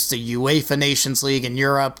 there's the UEFA Nations League in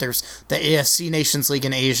Europe, there's the AFC Nations League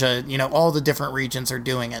in Asia, all the different regions are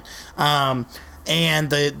doing it. And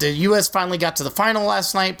the U.S. finally got to the final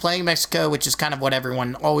last night, playing Mexico, which is kind of what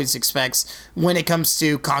everyone always expects when it comes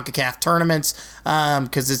to CONCACAF tournaments,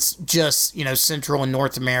 because it's just, Central and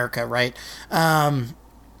North America, right?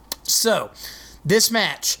 So, this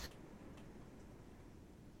match,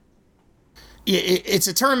 it's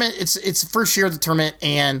a tournament, it's the first year of the tournament,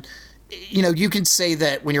 and, you can say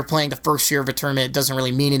that when you're playing the first year of a tournament, it doesn't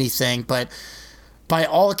really mean anything, but by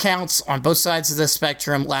all accounts, on both sides of the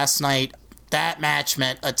spectrum last night, that match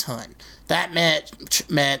meant a ton. That match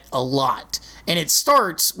meant a lot. And it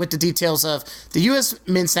starts with the details of the U.S.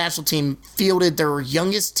 men's national team fielded their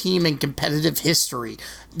youngest team in competitive history.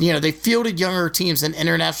 They fielded younger teams in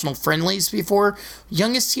international friendlies before.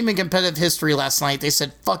 Youngest team in competitive history last night. They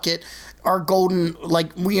said, fuck it. Our golden,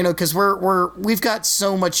 because we've got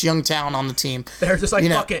so much young talent on the team. They're just like,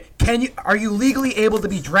 fuck it. Are you legally able to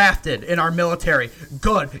be drafted in our military?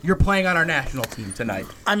 Good. You're playing on our national team tonight.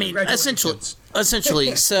 I mean,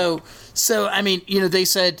 essentially. So I mean, they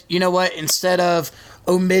said, you know what? Instead of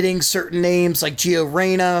omitting certain names like Gio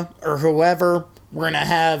Reyna or whoever, we're gonna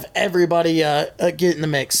have everybody get in the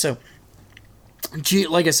mix. So,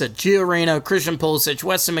 like I said, Gio Reyna, Christian Pulisic,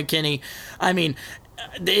 Weston McKennie. I mean,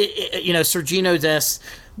 Sergino Dest,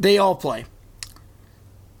 they all play.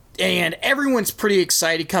 And everyone's pretty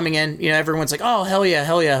excited coming in. Everyone's like, oh, hell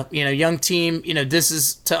yeah. Young team. This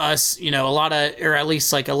is to us, a lot of, or at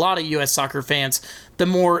least a lot of U.S. soccer fans, the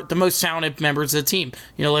most talented members of the team.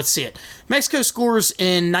 Let's see it. Mexico scores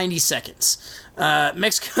in 90 seconds.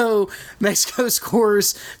 Mexico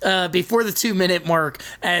scores before the 2-minute mark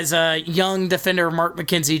as young defender Mark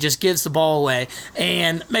McKenzie just gives the ball away,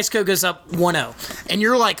 and Mexico goes up 1-0. And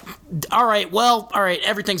you're like, all right,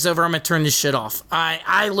 everything's over. I'm gonna turn this shit off.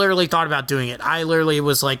 I literally thought about doing it. I literally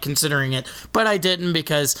was considering it, but I didn't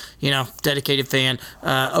because dedicated fan,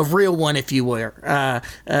 a real one, if you will.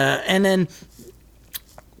 And then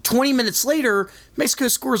 20 minutes later, Mexico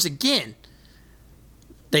scores again.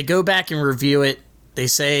 They go back and review it. They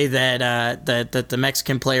say that that the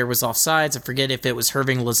Mexican player was offsides. I forget if it was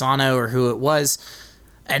Irving Lozano or who it was.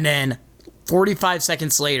 And then 45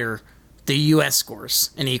 seconds later, the U.S.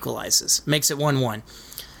 scores and equalizes. Makes it 1-1.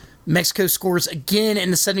 Mexico scores again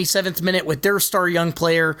in the 77th minute with their star young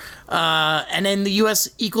player. And then the U.S.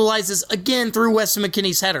 equalizes again through Weston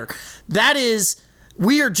McKennie's header. That is...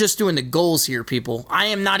 We are just doing the goals here, people. I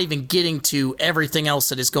am not even getting to everything else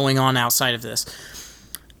that is going on outside of this.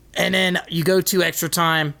 And then you go to extra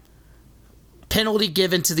time, penalty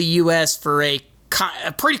given to the U.S. for a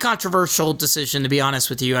pretty controversial decision, to be honest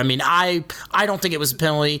with you. I mean, I don't think it was a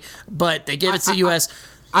penalty, but they give it to the U.S.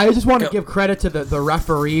 I just want to give credit to the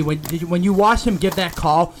referee. When you watched him give that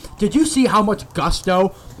call, did you see how much gusto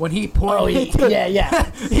when he pointed? Oh,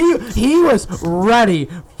 yeah. he was ready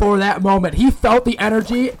for that moment. He felt the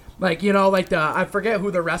energy. I forget who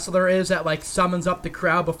the wrestler is that summons up the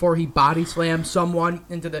crowd before he body slams someone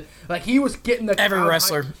into the he was getting the every crowd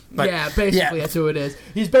wrestler. Hype. That's who it is.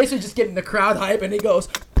 He's basically just getting the crowd hype, and he goes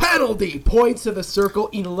penalty, points to the circle,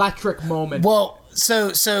 electric moment. Well,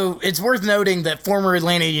 So it's worth noting that former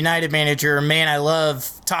Atlanta United manager, a man I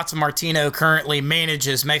love, Tata Martino, currently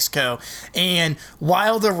manages Mexico. And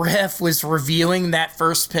while the ref was reviewing that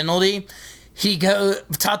first penalty,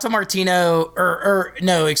 Tata Martino,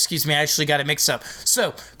 no, excuse me, I actually got it mixed up.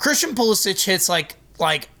 So Christian Pulisic hits like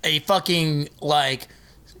a fucking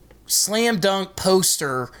slam dunk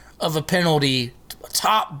poster of a penalty,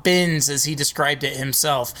 top bins as he described it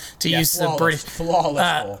himself, to use the British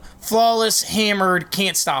flawless, hammered,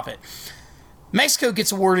 can't stop it. Mexico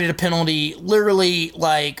gets awarded a penalty literally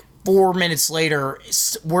 4 minutes later.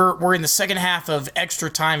 We're in the second half of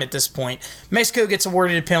extra time at this point. Mexico gets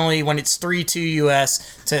awarded a penalty when it's 3-2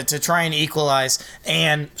 U.S. to try and equalize.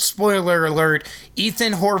 And spoiler alert,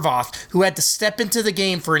 Ethan Horvath, who had to step into the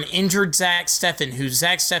game for an injured Zach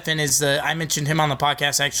Steffen, is I mentioned him on the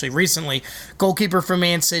podcast actually recently, goalkeeper for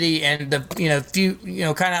Man City, and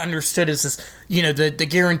kind of understood as this, the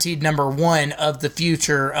guaranteed number one of the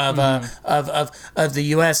future of the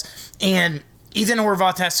U.S. And Ethan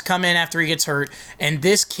Horvath has to come in after he gets hurt, and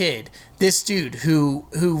this dude who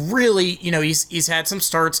really, he's had some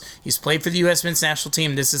starts. He's played for the U.S. men's national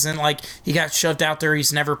team. This isn't like he got shoved out there.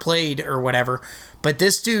 He's never played or whatever. But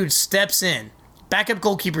this dude steps in. Backup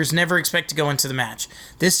goalkeepers never expect to go into the match.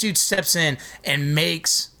 This dude steps in and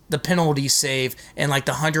makes the penalty save in the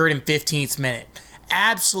 115th minute.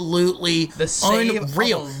 Absolutely the save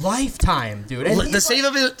unreal. Of a lifetime, dude. The save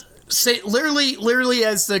of it. Literally,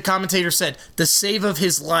 as the commentator said, the save of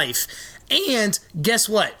his life. And guess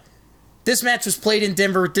what? This match was played in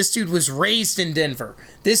Denver. This dude was raised in Denver.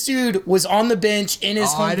 This dude was on the bench in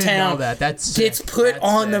his hometown. I didn't know that. That's gets sick. put That's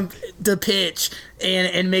on sick. the pitch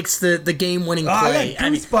and makes the game-winning play. I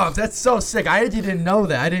got goosebumps. That's so sick. I didn't know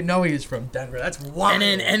that. I didn't know he was from Denver. That's wild.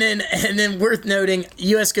 And then worth noting,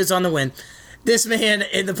 U.S. goes on the win. This man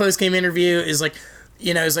in the post-game interview is like,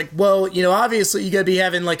 it's like, well, obviously you gotta be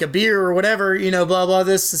having a beer or whatever, blah, blah,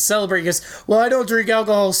 this to celebrate. He goes, well, I don't drink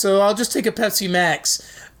alcohol, so I'll just take a Pepsi Max.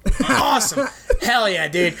 Awesome. Hell yeah,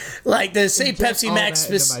 dude. To say Pepsi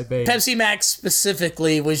Max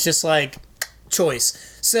specifically was just choice.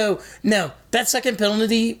 So, no, that second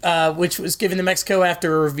penalty, which was given to Mexico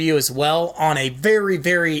after a review as well, on a very,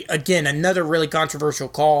 very, again, another really controversial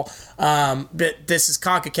call. But this is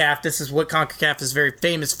CONCACAF. This is what CONCACAF is very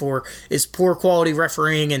famous for, is poor quality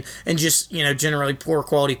refereeing and just, generally poor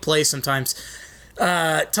quality play sometimes.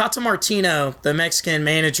 Tata Martino, the Mexican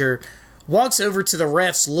manager, walks over to the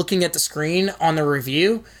refs looking at the screen on the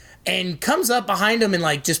review and comes up behind them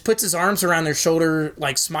and just puts his arms around their shoulder,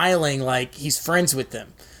 smiling like he's friends with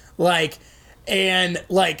them. And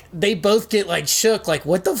they both get shook,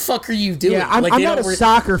 what the fuck are you doing? Yeah, I'm not a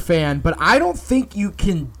soccer fan, but I don't think you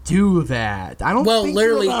can do that. I don't think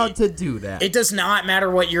you're allowed to do that. It does not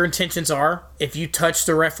matter what your intentions are. If you touch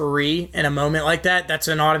the referee in a moment like that, that's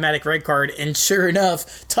an automatic red card. And sure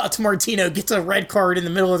enough, Tata Martino gets a red card in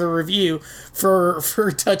the middle of the review for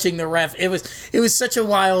touching the ref. It was such a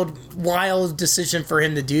wild decision for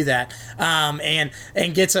him to do that. And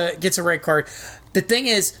gets a red card. The thing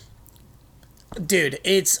is, dude,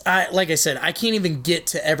 like I said, I can't even get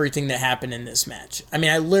to everything that happened in this match. I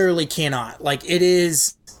mean, I literally cannot. It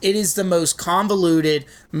is the most convoluted,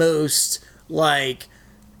 most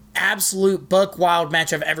absolute buck wild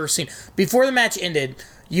match I've ever seen. Before the match ended,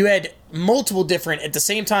 you had multiple different, at the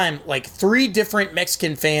same time, 3 different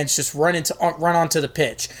Mexican fans just run onto the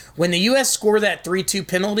pitch. When the U.S. score that 3-2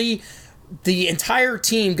 penalty, the entire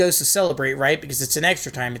team goes to celebrate, right? Because it's an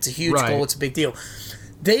extra time. It's a huge goal. It's a big deal.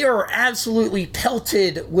 They are absolutely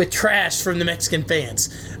pelted with trash from the Mexican fans,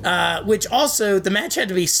 which also, the match had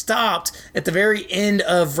to be stopped at the very end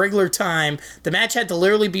of regular time. The match had to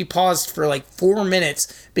literally be paused for 4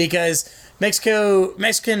 minutes because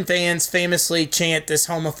Mexican fans famously chant this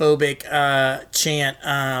homophobic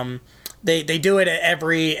chant. They do it at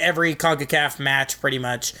every CONCACAF match pretty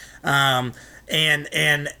much.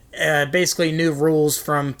 Basically new rules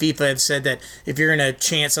from FIFA have said that if you're going to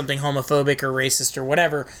chant something homophobic or racist or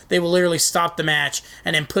whatever, they will literally stop the match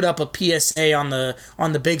and then put up a PSA on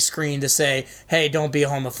the big screen to say, hey, don't be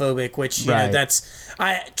homophobic, which, you know,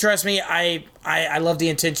 trust me, I love the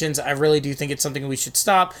intentions. I really do think it's something we should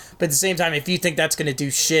stop. But at the same time, if you think that's going to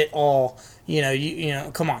do shit all, you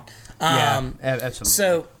know, come on. Yeah,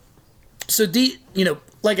 absolutely. So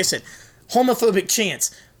like I said, homophobic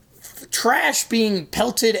chants. Trash being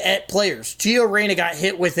pelted at players. Gio Reyna got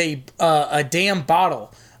hit with a damn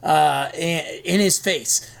bottle in his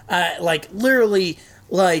face. Literally,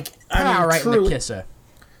 right truly, in the kisser.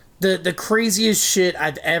 the craziest shit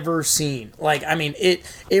I've ever seen. Like, I mean, it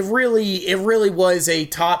really was a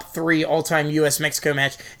top 3 all-time U.S.-Mexico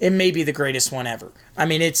match. It may be the greatest one ever. I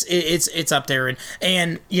mean, it's up there.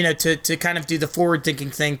 And you know, to kind of do the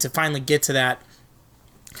forward-thinking thing to finally get to that,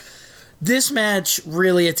 this match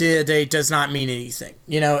really at the end of the day does not mean anything.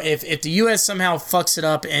 You know, if the U.S. somehow fucks it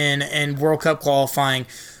up in World Cup qualifying,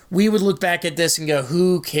 we would look back at this and go,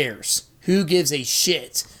 who cares? Who gives a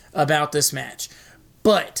shit about this match?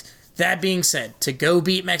 But that being said, to go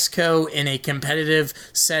beat Mexico in a competitive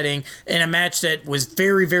setting, in a match that was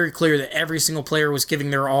very, very clear that every single player was giving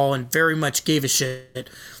their all and very much gave a shit,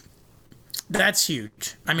 that's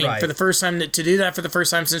huge. I mean, for the first time, to do that for the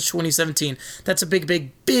first time since 2017, that's a big,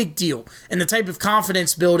 big, big deal. And the type of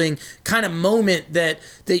confidence building kind of moment that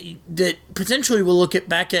potentially we'll look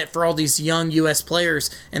back at for all these young U.S. players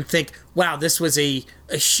and think, wow, this was a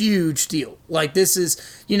huge deal. Like, this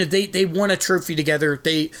is, you know, they won a trophy together.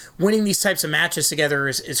 Winning these types of matches together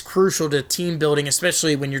is crucial to team building,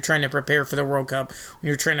 especially when you're trying to prepare for the World Cup, when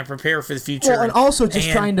you're trying to prepare for the future. Well, and also just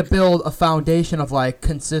trying to build a foundation of like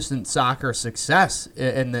consistent soccer success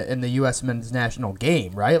in the U.S. men's national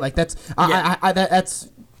game, right? Like that's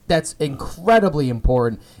that's incredibly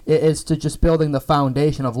important, is to just building the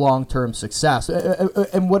foundation of long-term success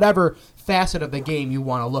in whatever facet of the game you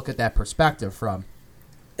want to look at that perspective from.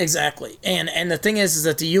 Exactly. And the thing is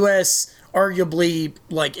that the U.S. arguably,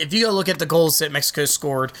 like, if you go look at the goals that Mexico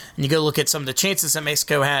scored and you go look at some of the chances that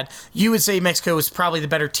Mexico had, you would say Mexico was probably the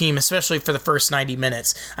better team, especially for the first 90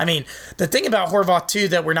 minutes. I mean, the thing about Horvath, too,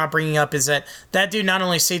 that we're not bringing up is that dude not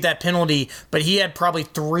only saved that penalty, but he had probably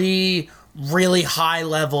 3 really high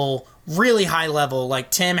level, like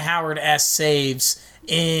Tim Howard-esque saves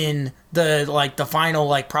in the final,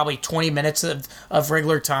 like, probably 20 minutes of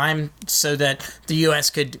regular time so that the U.S.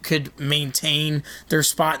 could maintain their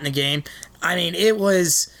spot in the game. I mean, it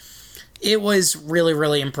was really,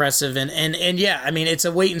 really impressive. And yeah, I mean, it's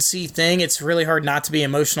a wait and see thing. It's really hard not to be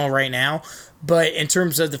emotional right now. But in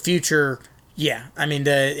terms of the future, yeah, I mean,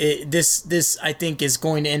 this I think is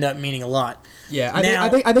going to end up meaning a lot. Yeah,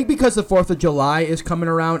 I think because the 4th of July is coming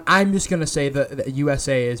around, I'm just going to say that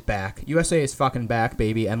USA is back. USA is fucking back,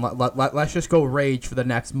 baby, and let's just go rage for the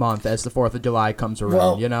next month as the 4th of July comes around,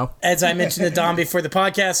 well, you know? As I mentioned to Dom before the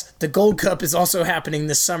podcast, the Gold Cup is also happening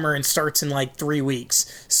this summer and starts in like 3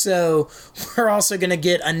 weeks. So we're also going to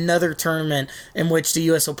get another tournament in which the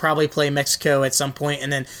U.S. will probably play Mexico at some point, and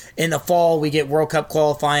then in the fall we get World Cup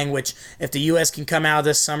qualifying, which if the U.S. can come out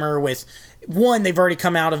this summer with... One, they've already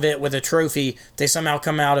come out of it with a trophy. They somehow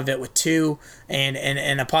come out of it with 2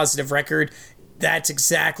 and a positive record. That's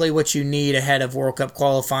exactly what you need ahead of World Cup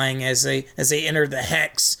qualifying as they enter the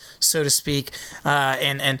hex, so to speak.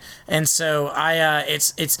 And so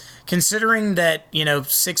it's considering that, you know,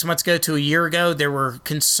 6 months ago to a year ago there were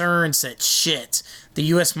concerns that shit, the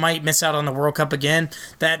U.S. might miss out on the World Cup again.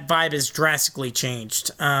 That vibe has drastically changed.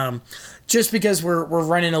 Just because we're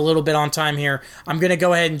running a little bit on time here, I'm going to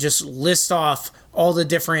go ahead and just list off all the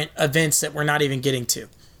different events that we're not even getting to.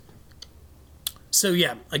 So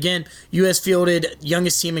yeah, again, U.S. fielded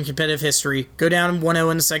youngest team in competitive history. Go down 1-0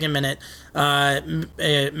 in the second minute.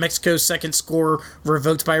 Mexico's second score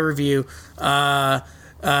revoked by review.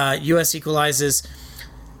 U.S. equalizes.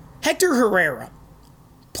 Hector Herrera,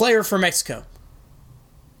 player for Mexico,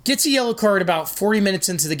 gets a yellow card about 40 minutes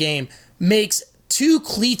into the game, makes 2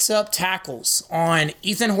 cleats up tackles on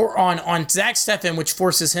on Zach Steffen, which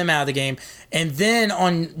forces him out of the game, and then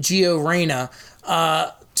on Gio Reyna,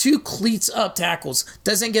 2 cleats up tackles,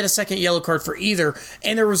 doesn't get a second yellow card for either.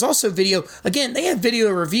 And there was also video, again, they have video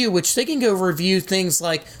review, which they can go review things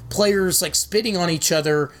like players like spitting on each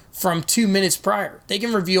other from 2 minutes prior. They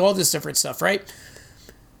can review all this different stuff, right?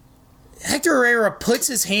 Hector Herrera puts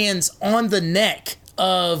his hands on the neck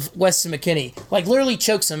of Weston McKennie, like literally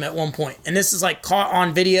chokes him at one point. And this is like caught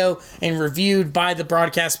on video and reviewed by the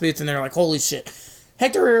broadcast booth, and they're like, holy shit.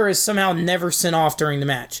 Hector Herrera is somehow never sent off during the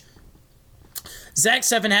match. Zach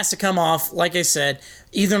Steffen has to come off, like I said.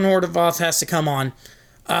 Ethan Horvath has to come on.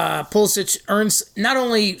 Pulisic not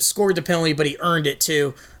only scored the penalty, but he earned it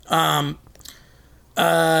too. Tata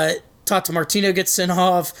Martino gets sent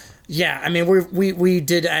off. Yeah, I mean, we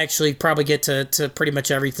did actually probably get to pretty much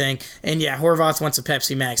everything. And yeah, Horvath wants a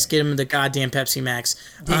Pepsi Max. Get him the goddamn Pepsi Max.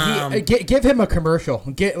 Give him a commercial.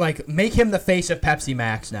 Make him the face of Pepsi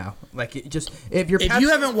Max now. Like, just if you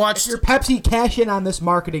haven't watched, if your Pepsi, cash in on this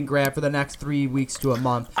marketing grab for the next 3 weeks to a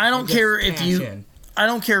month. I don't care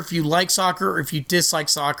if you like soccer or if you dislike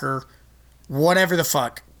soccer, whatever the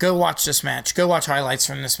fuck. Go watch this match. Go watch highlights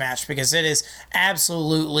from this match because it is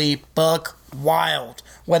absolutely buck wild,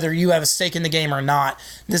 whether you have a stake in the game or not.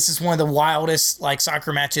 This is one of the wildest like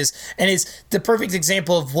soccer matches, and it's the perfect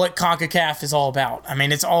example of what CONCACAF is all about. I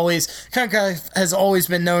mean, CONCACAF has always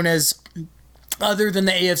been known as, other than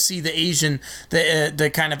the AFC, the Asian,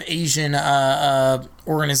 the kind of Asian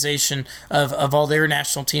organization of all their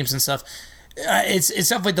national teams and stuff. It's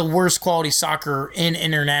definitely the worst quality soccer in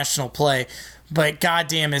international play, but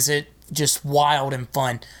goddamn, is it just wild and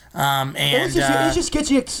fun. And it just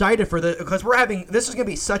gets you excited for because this is going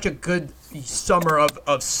to be such a good summer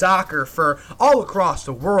of soccer for all across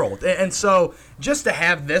the world, and so just to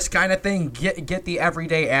have this kind of thing get the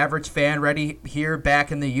everyday average fan ready here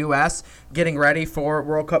back in the U.S., getting ready for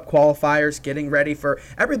World Cup qualifiers, getting ready for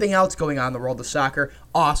everything else going on in the world of soccer.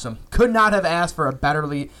 Awesome. Could not have asked for a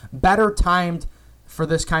better timed for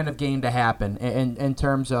this kind of game to happen in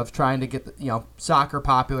terms of trying to get soccer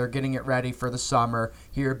popular, getting it ready for the summer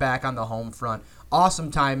here back on the home front. Awesome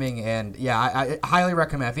timing, and yeah, I highly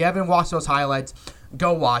recommend. If you haven't watched those highlights,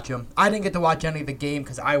 go watch them. I didn't get to watch any of the game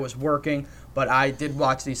because I was working, but I did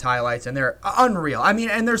watch these highlights, and they're unreal. I mean,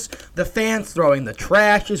 and there's the fans throwing the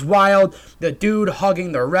trash is wild. The dude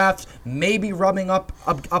hugging the refs, maybe rubbing up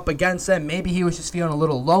against them. Maybe he was just feeling a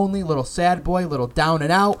little lonely, little sad boy, little down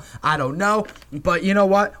and out. I don't know. But you know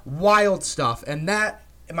what? Wild stuff. And that,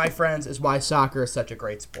 my friends, is why soccer is such a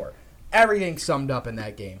great sport. Everything summed up in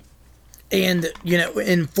that game. And,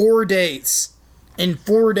 in 4 days... we've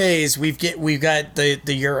got the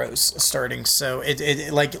Euros starting, so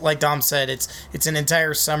it like Dom said, it's an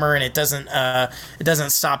entire summer, and it doesn't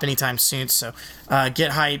stop anytime soon. So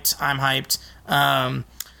get hyped. I'm hyped.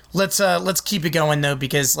 Let's keep it going though,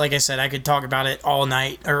 because like I said, I could talk about it all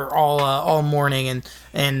night or all morning,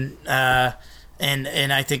 and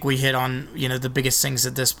I think we hit on the biggest things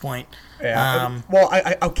at this point. Yeah. Well,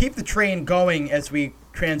 I'll keep the train going as we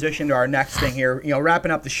transition to our next thing here.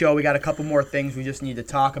 Wrapping up the show, we got a couple more things we just need to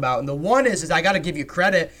talk about. And the one is I got to give you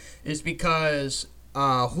credit, is because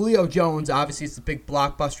Julio Jones, obviously it's the big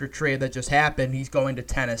blockbuster trade that just happened. He's going to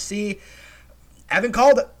Tennessee. Evan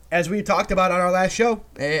called it, as we talked about on our last show.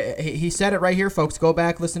 He said it right here, folks. Go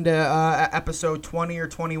back, listen to episode 20 or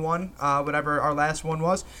 21, whatever our last one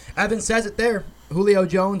was. Evan says it there. Julio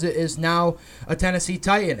Jones is now a Tennessee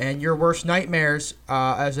Titan, and your worst nightmares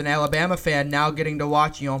as an Alabama fan, now getting to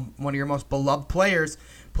watch one of your most beloved players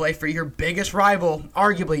play for your biggest rival,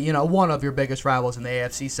 arguably one of your biggest rivals in the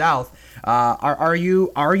AFC South. Are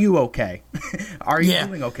you okay? Are you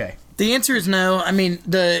doing okay? The answer is no. I mean,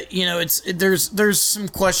 there's some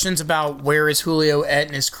questions about where is Julio at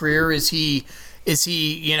in his career. Is he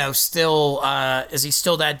still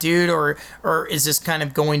that dude, or is this kind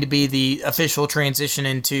of going to be the official transition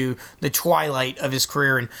into the twilight of his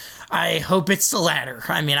career? And I hope it's the latter.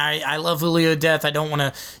 I mean, I love Julio to death. I don't want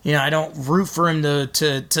to, I don't root for him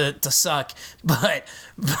to suck, but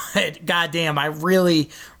goddamn, I really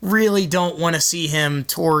don't want to see him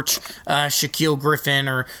torch Shaquille Griffin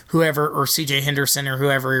or whoever, or C.J. Henderson or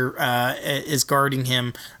whoever is guarding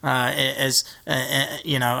him when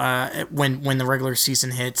the regular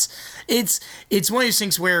season hits. It's one of those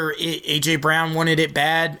things where A.J. Brown wanted it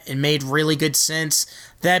bad and made really good sense.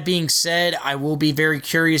 That being said, I will be very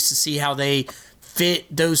curious to see how they fit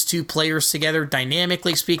those two players together,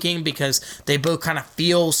 dynamically speaking, because they both kind of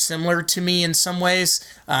feel similar to me in some ways.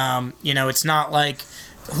 It's not like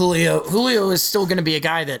Julio is still going to be a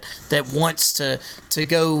guy that wants to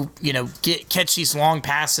go, catch these long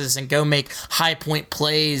passes and go make high point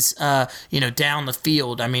plays, down the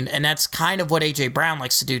field. I mean, and that's kind of what AJ Brown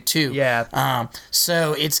likes to do too. Yeah.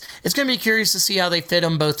 So it's going to be curious to see how they fit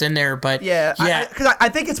them both in there. But yeah. Because I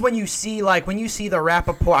think it's when you see the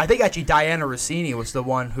Rappaport. I think actually Diana Rossini was the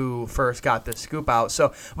one who first got the scoop out.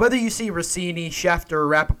 So whether you see Rossini, Schefter,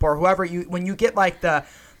 Rappaport, whoever when you get like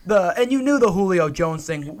and you knew the Julio Jones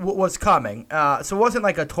thing was coming, so it wasn't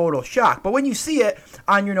like a total shock. But when you see it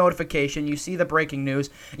on your notification, you see the breaking news,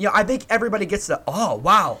 I think everybody gets the, oh,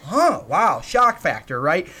 wow, shock factor,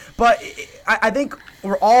 right? But I think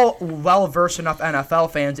we're all well-versed enough NFL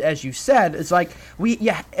fans, as you said. It's like,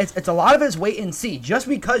 it's a lot of it is wait and see. Just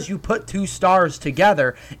because you put two stars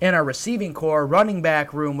together in a receiving core, running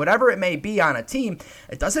back room, whatever it may be on a team,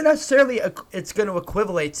 it doesn't necessarily, it's going to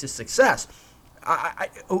equate to success.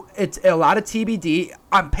 It's a lot of TBD.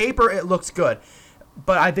 On paper, it looks good.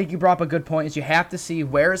 But I think you brought up a good point, is you have to see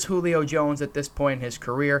where is Julio Jones at this point in his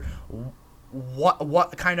career.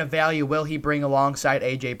 What kind of value will he bring alongside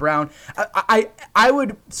A.J. Brown? I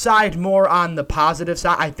would side more on the positive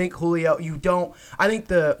side. I think Julio, I think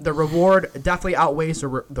the reward definitely outweighs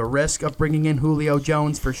the risk of bringing in Julio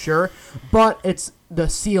Jones for sure. But it's the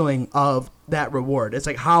ceiling of that reward. It's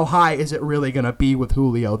like, how high is it really going to be with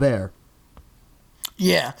Julio there?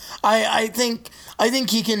 Yeah, I think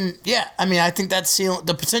he can. Yeah, I mean, I think that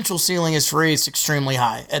the potential ceiling is raised extremely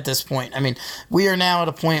high at this point. I mean, we are now at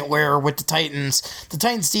a point where with the Titans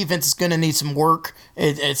defense is going to need some work.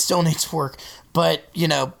 It still needs work, but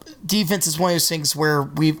defense is one of those things where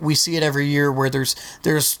we see it every year where there's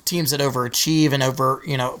teams that overachieve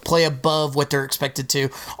and play above what they're expected to.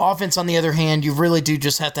 Offense, on the other hand, you really do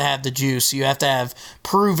just have to have the juice. You have to have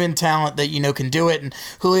proven talent that can do it. And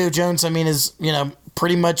Julio Jones, I mean, is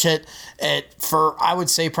pretty much I would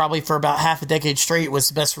say probably for about half a decade straight was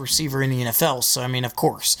the best receiver in the NFL. So I mean, of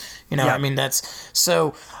course, I mean that's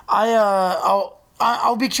so.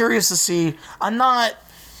 I'll be curious to see. I'm not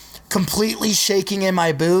completely shaking in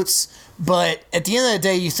my boots, but at the end of the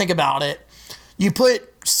day, you think about it. You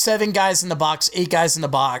put 7 guys in the box, 8 guys in the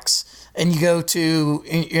box, and you go to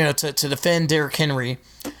to defend Derrick Henry,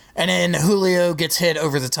 and then Julio gets hit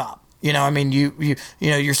over the top. I mean,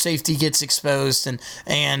 your safety gets exposed, and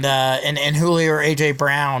Julio or AJ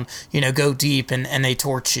Brown, go deep and they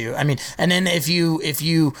torch you. I mean, and then if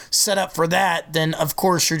you set up for that, then of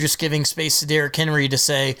course you're just giving space to Derrick Henry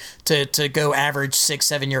to go average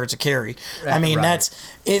 6-7 yards a carry. I mean, right.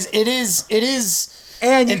 It is.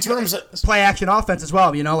 And in terms of play action offense as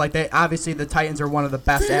well, like obviously the Titans are one of the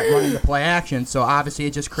best at running the play action, so obviously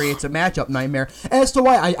it just creates a matchup nightmare. As to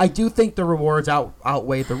why I do think the rewards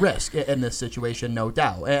outweigh the risk in this situation, no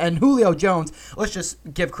doubt. And Julio Jones, let's just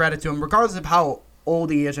give credit to him, regardless of how old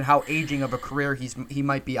he is and how aging of a career he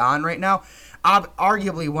might be on right now.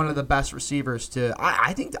 Arguably one of the best receivers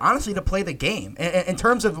I think, honestly, to play the game. In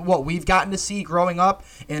terms of what we've gotten to see growing up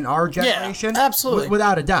in our generation, yeah, absolutely.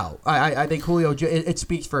 Without a doubt. I think Julio, it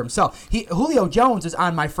speaks for himself. Julio Jones is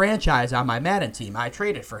on my franchise, on my Madden team. I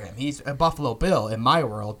traded for him. He's a Buffalo Bill in my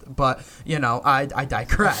world, but, I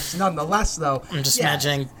digress. Nonetheless, though. I'm just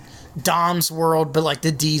imagining Dom's world, but like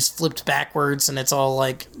the D's flipped backwards, and it's all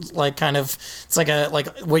like kind of it's like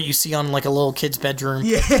what you see on like a little kid's bedroom.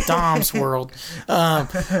 Yeah. Dom's world.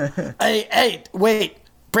 Hey, wait!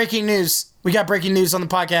 Breaking news. We got breaking news on the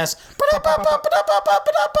podcast.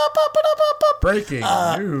 Breaking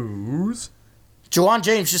news. Juwan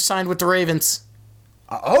James just signed with the Ravens.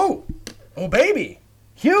 Oh, baby,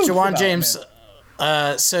 huge. Juwan James.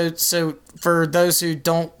 So for those who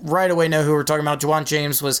don't right away know who we're talking about, Juwan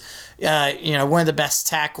James was, one of the best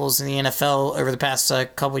tackles in the NFL over the past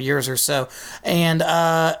couple of years or so, and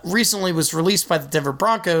recently was released by the Denver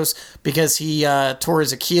Broncos because he tore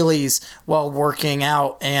his Achilles while working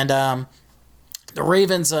out, and the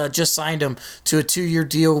Ravens just signed him to a 2-year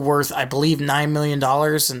deal worth, I believe, $9 million,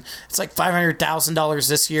 and it's like $500,000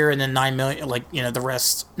 this year, and then $9 million, the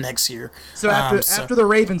rest next year. So after the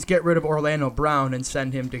Ravens get rid of Orlando Brown and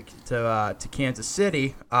send him to Kansas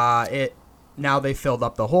City, now they filled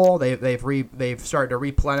up the hole. They've started to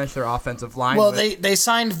replenish their offensive line. Well, they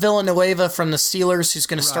signed Villanueva from the Steelers, who's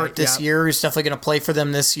going to start this year. Who's definitely going to play for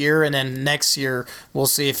them this year, and then next year we'll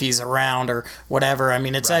see if he's around or whatever. I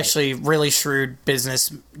mean, it's actually really shrewd business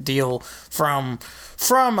deal from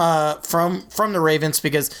the Ravens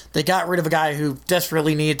because they got rid of a guy who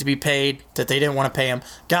desperately needed to be paid that they didn't want to pay him,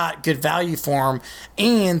 got good value for him,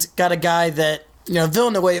 and got a guy that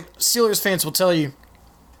Villanueva. Steelers fans will tell you,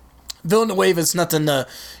 Villanueva's nothing to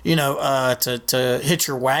hitch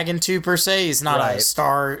your wagon to per se. He's not a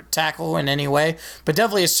star tackle in any way, but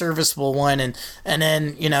definitely a serviceable one. And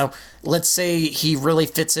then let's say he really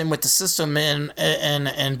fits in with the system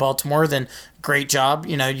in Baltimore, then great job.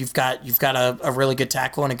 You've got a really good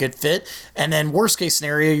tackle and a good fit. And then worst case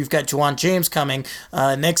scenario, you've got Juwan James coming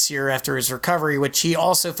next year after his recovery, which he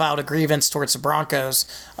also filed a grievance towards the Broncos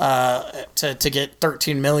to get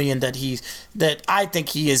 $13 million that I think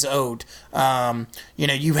he is owed.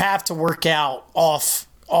 You have to work out off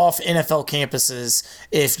NFL campuses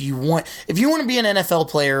if you want to be an NFL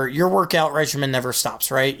player. Your workout regimen never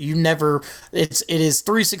stops, right? It is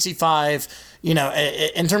 365.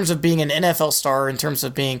 In terms of being an NFL star, in terms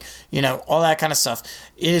of being, all that kind of stuff,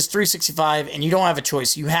 it is 365, and you don't have a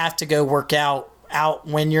choice. You have to go work out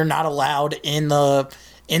when you're not allowed in the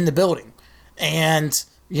building. And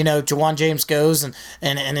Juwan James goes and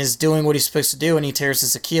is doing what he's supposed to do, and he tears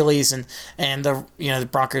his Achilles, and the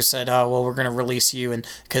Broncos said, oh, well, we're going to release you and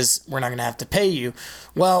because we're not going to have to pay you.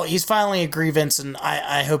 Well, he's filing a grievance, and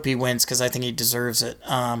I hope he wins because I think he deserves it.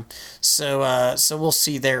 So we'll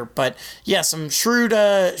see there. But yeah, some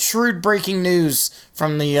shrewd breaking news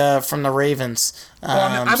from the Ravens.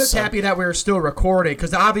 Well, I'm just happy that we're still recording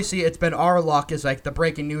because obviously it's been our luck is like the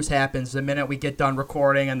breaking news happens the minute we get done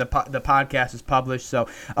recording and the podcast is published. So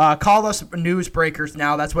call us news breakers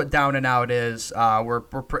now. That's what Down and Out is. We're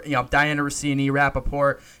Diana Rossini,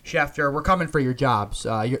 Rappaport, Schefter. We're coming for your jobs.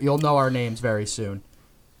 You'll know our names very soon.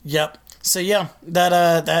 Yep. So yeah,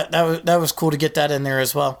 that was cool to get that in there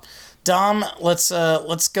as well. Dom, let's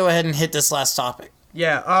go ahead and hit this last topic.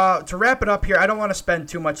 Yeah, to wrap it up here, I don't want to spend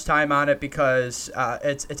too much time on it because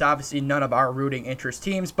it's obviously none of our rooting interest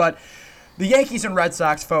teams, but the Yankees and Red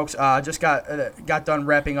Sox, folks, just got done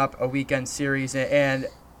wrapping up a weekend series, and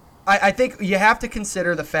I think you have to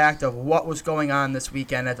consider the fact of what was going on this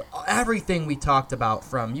weekend, and everything we talked about,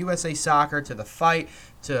 from USA Soccer to the fight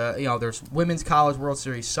to, there's Women's College World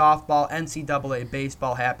Series softball, NCAA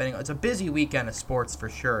baseball happening. It's a busy weekend of sports for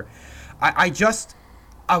sure.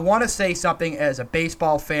 I want to say something as a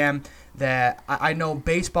baseball fan that I know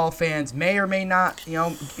baseball fans may or may not,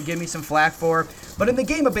 give me some flack for. But in the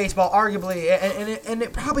game of baseball, arguably, and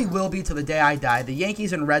it probably will be to the day I die, the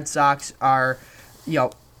Yankees and Red Sox are,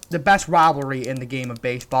 the best rivalry in the game of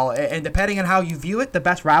baseball. And depending on how you view it, the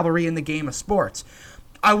best rivalry in the game of sports.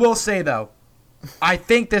 I will say, though, I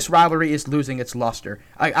think this rivalry is losing its luster.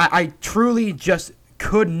 I truly just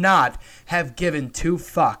could not have given two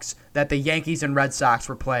fucks that the Yankees and Red Sox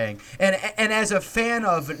were playing. And as a fan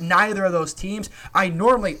of neither of those teams, I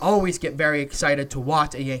normally always get very excited to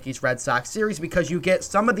watch a Yankees-Red Sox series because you get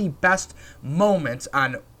some of the best moments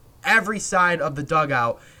on every side of the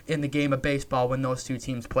dugout in the game of baseball when those two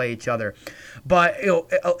teams play each other. But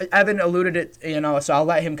Evan alluded it, so I'll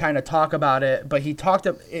let him kind of talk about it. But he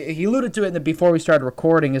alluded to it before we started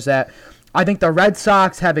recording, is that I think the Red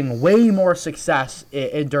Sox having way more success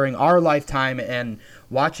during our lifetime and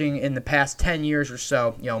watching in the past 10 years or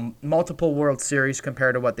so, multiple World Series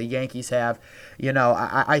compared to what the Yankees have.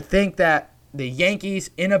 I think that the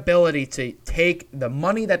Yankees' inability to take the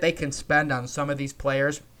money that they can spend on some of these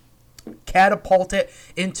players, catapult it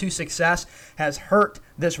into success, has hurt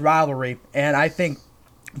this rivalry. And I think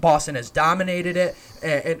Boston has dominated it.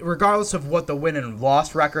 And regardless of what the win and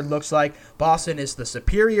loss record looks like, Boston is the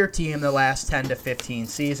superior team the last 10 to 15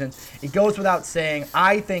 seasons. It goes without saying,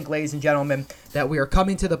 I think, ladies and gentlemen, that we are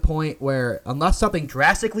coming to the point where, unless something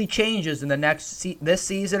drastically changes in this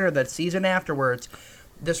season or the season afterwards,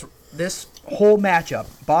 this whole matchup,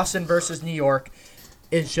 Boston versus New York,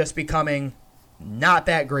 is just becoming not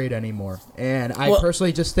that great anymore. And I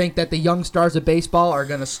personally just think that the young stars of baseball are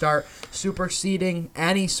going to start superseding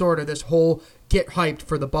any sort of this whole get hyped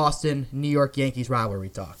for the Boston New York Yankees rivalry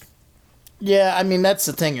talk. Yeah, I mean, that's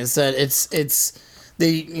the thing, is that it's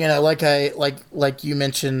the, like you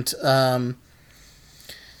mentioned, the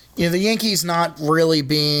Yankees not really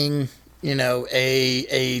being,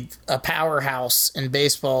 a powerhouse in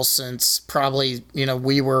baseball since probably,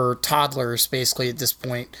 we were toddlers basically at this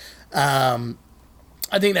point.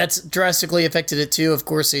 I think that's drastically affected it too. Of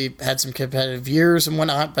course, they had some competitive years and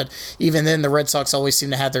whatnot, but even then, the Red Sox always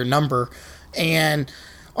seem to have their number. And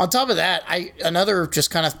on top of that, another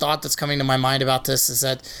just kind of thought that's coming to my mind about this is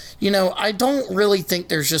that, I don't really think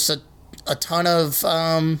there's just a ton of,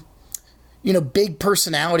 big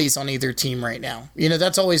personalities on either team right now.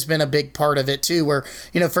 That's always been a big part of it too, where,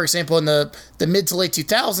 for example, in the mid to late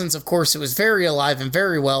 2000s, of course, it was very alive and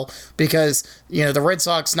very well because, the Red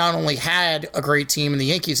Sox not only had a great team and the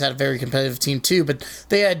Yankees had a very competitive team too, but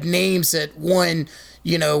they had names that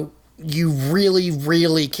you really,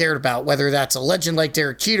 really cared about, whether that's a legend like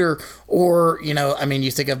Derek Jeter or,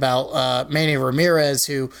 you think about Manny Ramirez,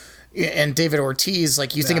 and David Ortiz,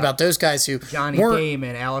 you think about those guys who Johnny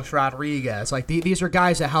Damon, Alex Rodriguez, these are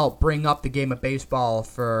guys that help bring up the game of baseball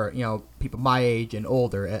for people my age and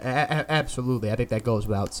older. Absolutely, I think that goes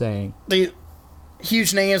without saying. The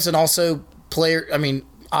huge names and also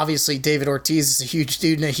obviously David Ortiz is a huge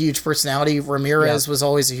dude and a huge personality. Ramirez was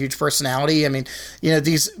always a huge personality.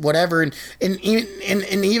 These whatever, and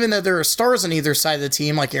even though there are stars on either side of the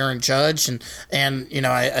team, like Aaron Judge and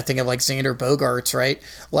I think of Xander Bogaerts, right?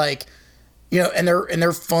 And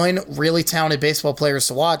they're fun, really talented baseball players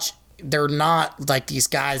to watch. They're not like these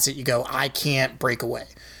guys that you go, I can't break away.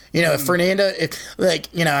 If Fernando,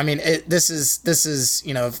 this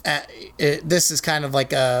is kind of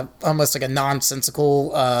almost like a nonsensical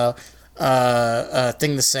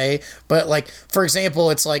thing to say, but for example,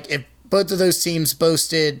 it's if both of those teams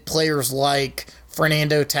boasted players like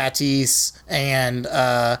Fernando Tatis and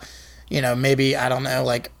maybe, I don't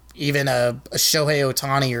know, even a Shohei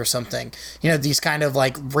Ohtani or something, these kind of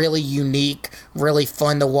really unique, really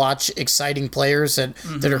fun to watch, exciting players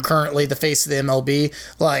that are currently the face of the MLB,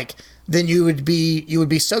 then you would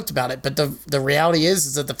be stoked about it. But the reality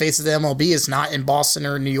is that the face of the MLB is not in Boston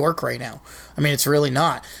or New York right now. It's really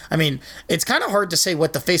not. It's kind of hard to say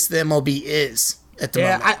what the face of the MLB is at the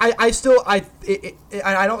moment.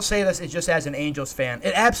 I don't say this just as an Angels fan.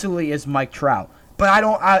 It absolutely is Mike Trout. But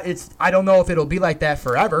I don't know if it'll be like that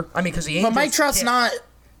forever. Because the Angels. But Mike Trout's not.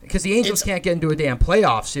 Because the Angels can't get into a damn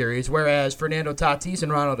playoff series, whereas Fernando Tatis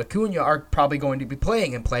and Ronald Acuna are probably going to be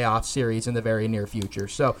playing in playoff series in the very near future.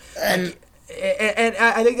 So, and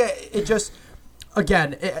I think that it just,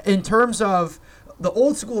 again, in terms of the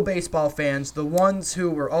old school baseball fans, the ones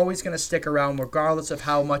who were always going to stick around regardless of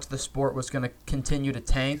how much the sport was going to continue to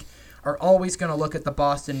tank, are always going to look at the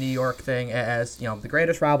Boston-New York thing as, the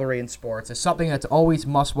greatest rivalry in sports, as something that's always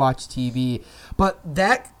must-watch TV. But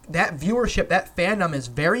that viewership, that fandom is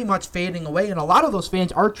very much fading away, and a lot of those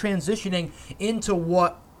fans are transitioning into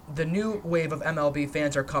what the new wave of MLB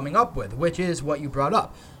fans are coming up with, which is what you brought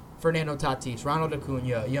up. Fernando Tatis, Ronald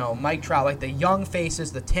Acuna, Mike Trout, like the young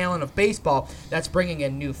faces, the talent of baseball that's bringing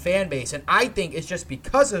in new fan base. And I think it's just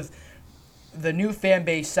because of the new fan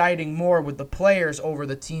base siding more with the players over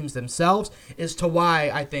the teams themselves as to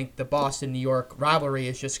why I think the Boston-New York rivalry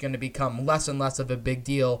is just going to become less and less of a big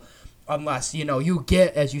deal unless, you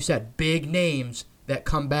get, as you said, big names that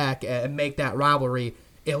come back and make that rivalry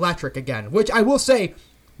electric again, which I will say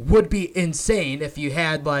would be insane if you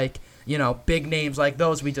had, big names like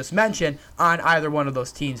those we just mentioned on either one of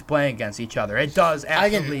those teams playing against each other. It does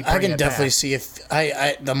absolutely I can definitely back. see if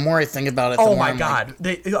the more I think about it, the oh more my I'm god,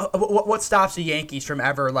 what stops the Yankees from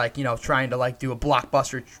ever trying to do a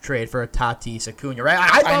blockbuster trade for a Tatis Acuna, right?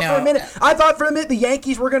 I thought for a minute the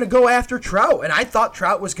Yankees were going to go after Trout, and I thought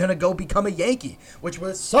Trout was going to go become a Yankee, which would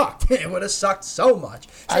have sucked. It would have sucked so much.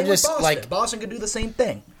 Same with Boston. Boston could do the same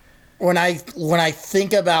thing. When I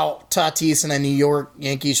think about Tatis in a New York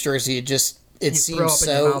Yankees jersey, it seems throw up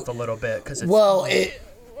so. in your mouth a little bit because it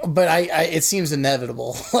seems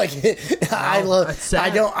inevitable. I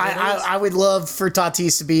would love for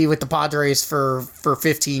Tatis to be with the Padres for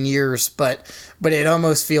 15 years, but it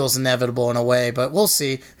almost feels inevitable in a way. But we'll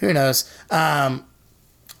see. Who knows?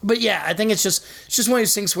 But yeah, I think it's just one of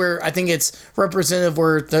those things where I think it's representative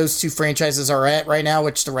where those two franchises are at right now,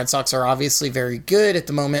 which the Red Sox are obviously very good at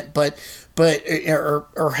the moment, but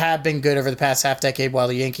have been good over the past half decade, while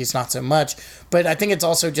the Yankees not so much. But I think it's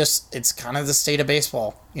also it's kind of the state of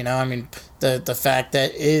baseball. The fact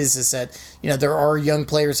that is that there are young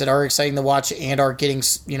players that are exciting to watch and are getting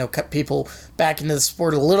people back into the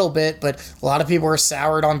sport a little bit, but a lot of people are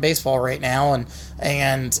soured on baseball right now,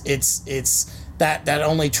 and it's. That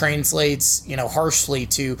only translates, harshly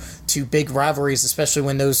to big rivalries, especially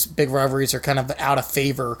when those big rivalries are kind of out of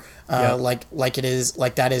favor, like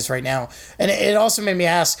that is right now. And it also made me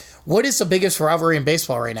ask, what is the biggest rivalry in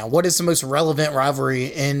baseball right now? What is the most relevant rivalry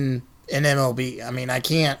in MLB? I mean, I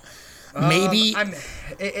can't. Maybe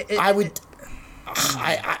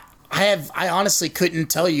I honestly couldn't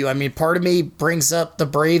tell you. I mean, part of me brings up the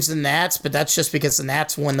Braves and Nats, but that's just because the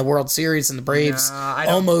Nats won the World Series and the Braves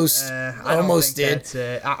almost did. That's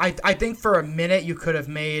it. I think for a minute you could have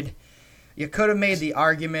made the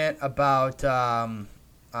argument about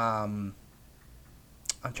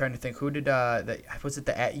I'm trying to think who did was it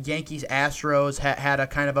the Yankees Astros had a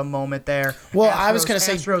kind of a moment there. Well, I was going to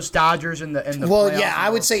say Astros Dodgers in the well, yeah,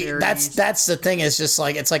 I would say series. that's the thing. It's just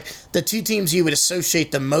it's like the two teams you would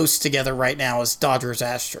associate the most together right now is Dodgers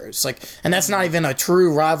Astros. And that's not even a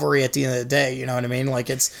true rivalry at the end of the day. You know what I mean?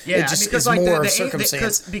 It's more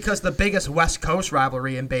circumstance. Because the biggest West Coast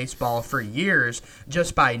rivalry in baseball for years,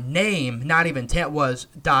 just by name, not even was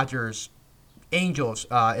Dodgers Angels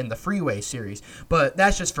in the Freeway series, but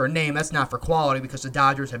that's just for name. That's not for quality because the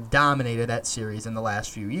Dodgers have dominated that series in the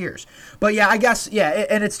last few years. But yeah, I guess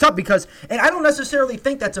and it's tough because, and I don't necessarily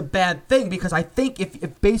think that's a bad thing because I think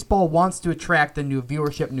if baseball wants to attract the new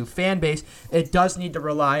viewership, new fan base, it does need to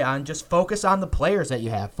rely on just focus on the players that you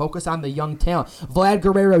have, focus on the young talent. Vlad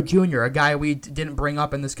Guerrero Jr., a guy we didn't bring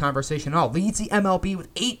up in this conversation at all, leads the MLB with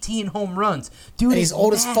 18 home runs. Dude, and he's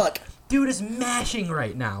old as fuck. Dude is mashing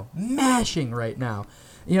right now. And that,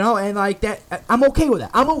 I'm okay with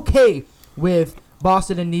that. I'm okay with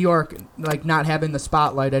Boston and New York not having the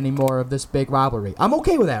spotlight anymore of this big rivalry. I'm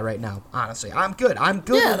okay with that right now, honestly. I'm good with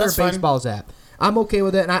where baseball's at. I'm okay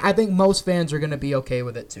with it, and I think most fans are going to be okay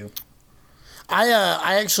with it too.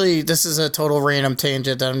 I actually, this is a total random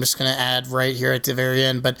tangent that I'm just going to add right here at the very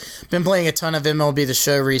end, but been playing a ton of MLB The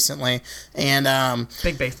Show recently, and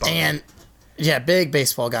big baseball. And yeah, big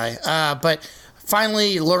baseball guy. But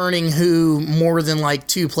finally learning who more than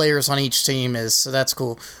two players on each team is, so that's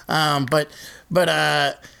cool. But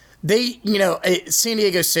they, San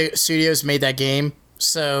Diego Studios made that game,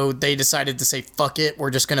 so they decided to say, fuck it,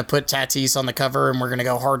 we're just going to put Tatis on the cover and we're going to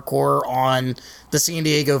go hardcore on the San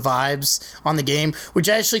Diego vibes on the game, which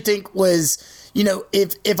I actually think was,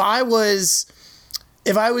 if I was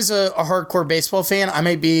if I was a hardcore baseball fan, I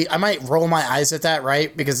might roll my eyes at that,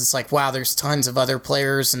 right? Because it's like, wow, there's tons of other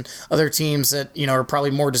players and other teams that, are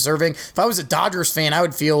probably more deserving. If I was a Dodgers fan, I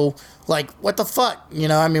would feel like, what the fuck?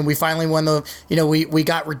 I mean, we finally won we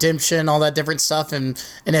got redemption, all that different stuff. And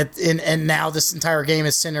now this entire game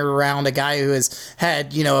is centered around a guy who has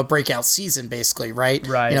had, a breakout season, basically, right?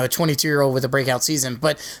 Right. A 22-year-old with a breakout season.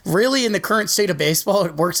 But really, in the current state of baseball,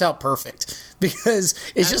 it works out perfect. Because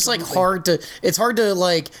it's just like hard to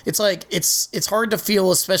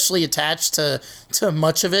feel especially attached to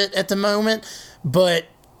much of it at the moment, but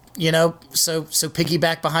so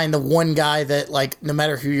piggyback behind the one guy that, like, no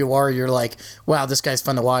matter who you are, you're like, wow, this guy's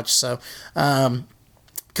fun to watch. So come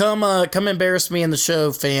embarrass me in the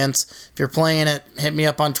show, fans. If you're playing it, hit me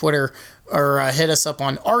up on Twitter, or hit us up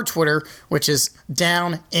on our Twitter, which is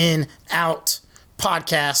Down In Out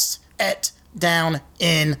Podcast at Down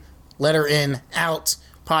In Letter In Out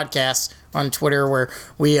Podcast on Twitter, where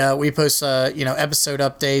we post episode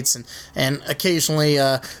updates and occasionally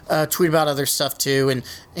tweet about other stuff too,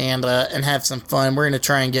 and have some fun. We're gonna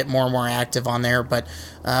try and get more and more active on there, but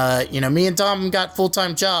me and Tom got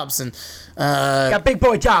full-time jobs and got big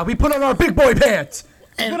boy job. We put on our big boy pants.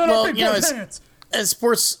 And as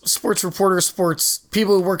sports reporters, sports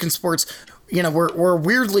people who work in sports, we're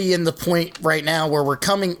weirdly in the point right now where we're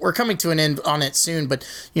coming to an end on it soon. But,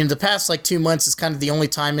 the past like 2 months is kind of the only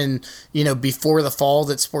time in, before the fall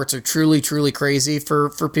that sports are truly, truly crazy for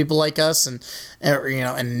people like us and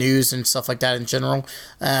news and stuff like that in general.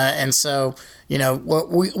 And so,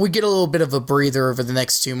 we get a little bit of a breather over the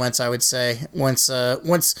next 2 months, I would say. Once I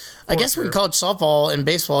guess when college softball and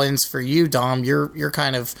baseball ends for you, Dom, you're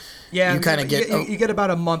kind of, you get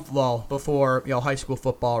about a month lull before, high school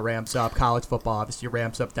football ramps up. College football obviously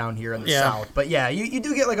ramps up down here in the South. But yeah, you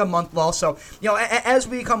do get like a month lull. So, as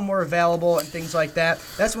we become more available and things like that,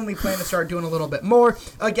 that's when we plan to start doing a little bit more.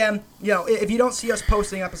 Again, if you don't see us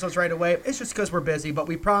posting episodes right away, it's just because we're busy. But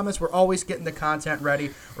we promise we're always getting the content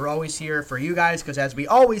ready. We're always here for you guys, because as we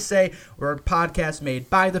always say, we're a podcast made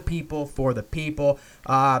by the people for the people.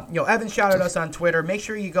 Evan shouted us on Twitter. Make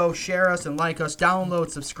sure you go share us and like us, download,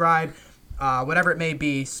 subscribe, whatever it may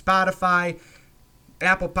be. Spotify,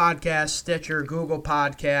 Apple Podcasts, Stitcher, Google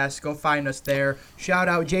Podcasts. Go find us there. Shout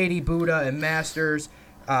out JD Buddha and Masters.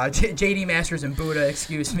 JD Masters and Buddha,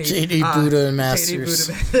 excuse me. JD Buddha and Masters.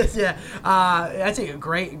 JD Buddha, yeah. That's a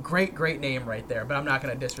great name right there, but I'm not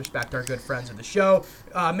going to disrespect our good friends of the show.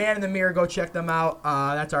 Man in the Mirror, go check them out.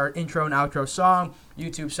 That's our intro and outro song.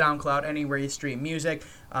 YouTube, SoundCloud, anywhere you stream music.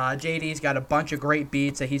 JD's got a bunch of great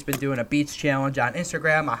beats. He's been doing a beats challenge on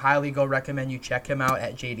Instagram. I highly recommend you check him out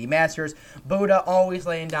at JD Masters. Buddha, always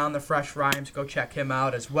laying down the fresh rhymes. Go check him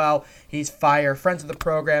out as well. He's fire. Friends of the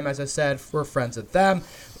program, as I said, we're friends of them.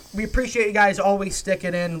 We appreciate you guys always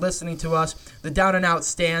sticking in, listening to us. The Down and Out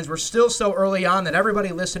stands. We're still so early on that everybody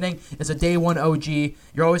listening is a Day 1 OG.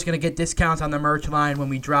 You're always going to get discounts on the merch line when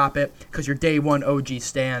we drop it because you're Day 1 OG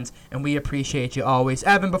stands, and we appreciate you always.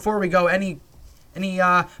 Evan, before we go, any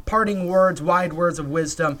parting words, wide words of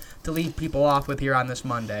wisdom to leave people off with here on this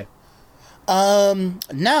Monday?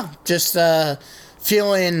 No, just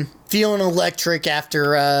feeling electric after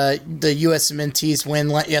the USMNT's win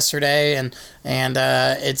yesterday, and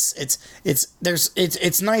it's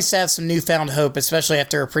nice to have some newfound hope, especially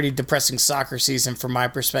after a pretty depressing soccer season from my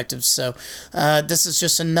perspective. So this is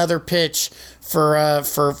just another pitch for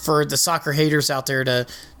the soccer haters out there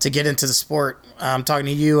to get into the sport. I'm talking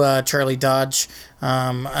to you, Charlie Dodge.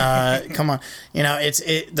 Come on,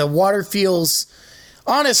 the water feels.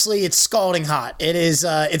 Honestly, it's scalding hot. It is.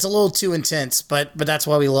 It's a little too intense, but that's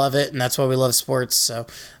why we love it, and that's why we love sports. So,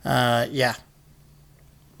 yeah.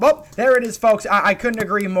 Well, there it is, folks. I couldn't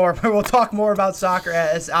agree more. We'll talk more about soccer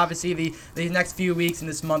as obviously the next few weeks and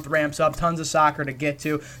this month ramps up. Tons of soccer to get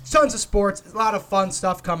to. Tons of sports. A lot of fun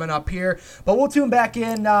stuff coming up here. But we'll tune back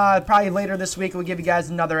in probably later this week. We'll give you guys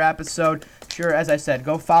another episode. Sure, as I said,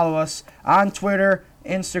 go follow us on Twitter,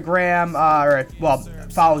 Instagram,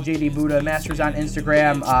 follow JD Buddha Masters on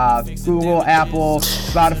Instagram, Google, Apple,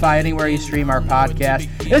 Spotify, anywhere you stream our podcast.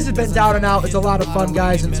 This has been Down and Out. It's a lot of fun,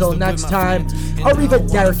 guys. Until next time,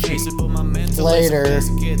 arrivederci. Later.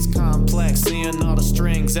 Gets complex, seeing all the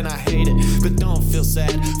strings, and I hate it, but don't feel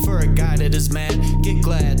sad for a guy that is mad. Get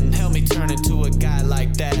glad and help me turn into a guy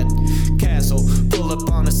like that. Castle, pull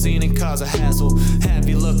up on the scene and cause a hassle. Have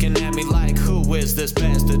you looking at me like, who is this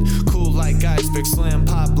bastard? Cool like iceberg, slim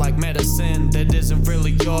pop like medicine that isn't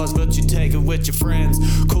really yours, but you take it with your friends.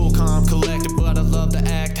 Cool, calm, collected, but I love to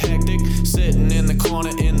act hectic. Sitting in the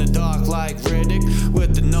corner in the dark like Riddick,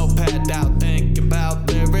 with the notepad out thinking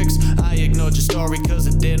about lyrics. I ignore ignored your story cause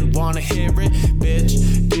I didn't wanna hear it. Bitch,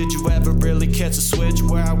 did you ever really catch a switch?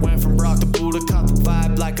 Where I went from rock to Buddha, caught the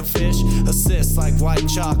vibe like a fish. Assist like white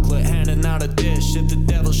chocolate, handing out a dish. If the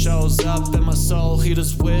devil shows up in my soul, he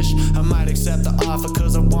just wish I might accept the offer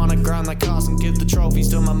cause I wanna grind like Austin. Give the trophies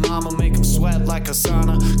to my mama, make him sweat like a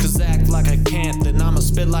sauna. Cause act like I can't, then I'ma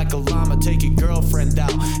spit like a llama. Take your girlfriend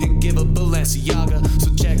out and give a Balenciaga.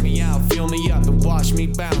 So check me out, feel me up and watch me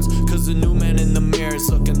bounce. Cause the new man in the mirror is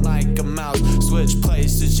looking like a mouse. Switch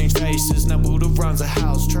places, change faces, now Buddha runs a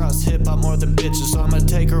house. Trust hip-hop more than bitches, so I'ma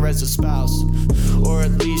take her as a spouse. Or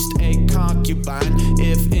at least a concubine.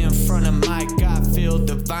 If in front of my God feel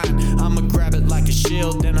divine, I'ma grab it like a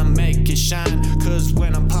shield and I make it shine. Cause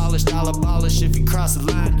when I'm polished, I'll abolish if you cross the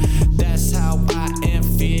line. That's how I am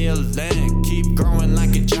feeling. Keep growing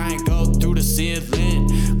like a giant, go through the ceiling.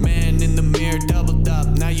 Man in the mirror doubled up,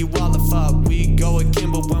 now you all the fuck. We go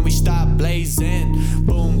akimbo when we stop blazing.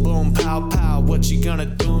 Boom, boom, pow, pow, what you gonna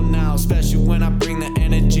do now? Especially when I bring the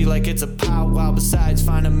energy like it's a powwow. Besides,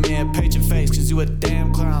 find a mirror, paint your face, cause you a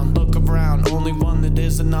damn clown. Look around, only one that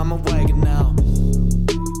isn't on my wagon now.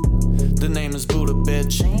 The name is Buddha,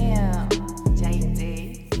 bitch. Damn, JD.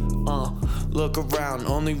 Look around,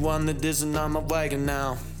 only one that isn't on my wagon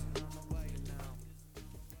now.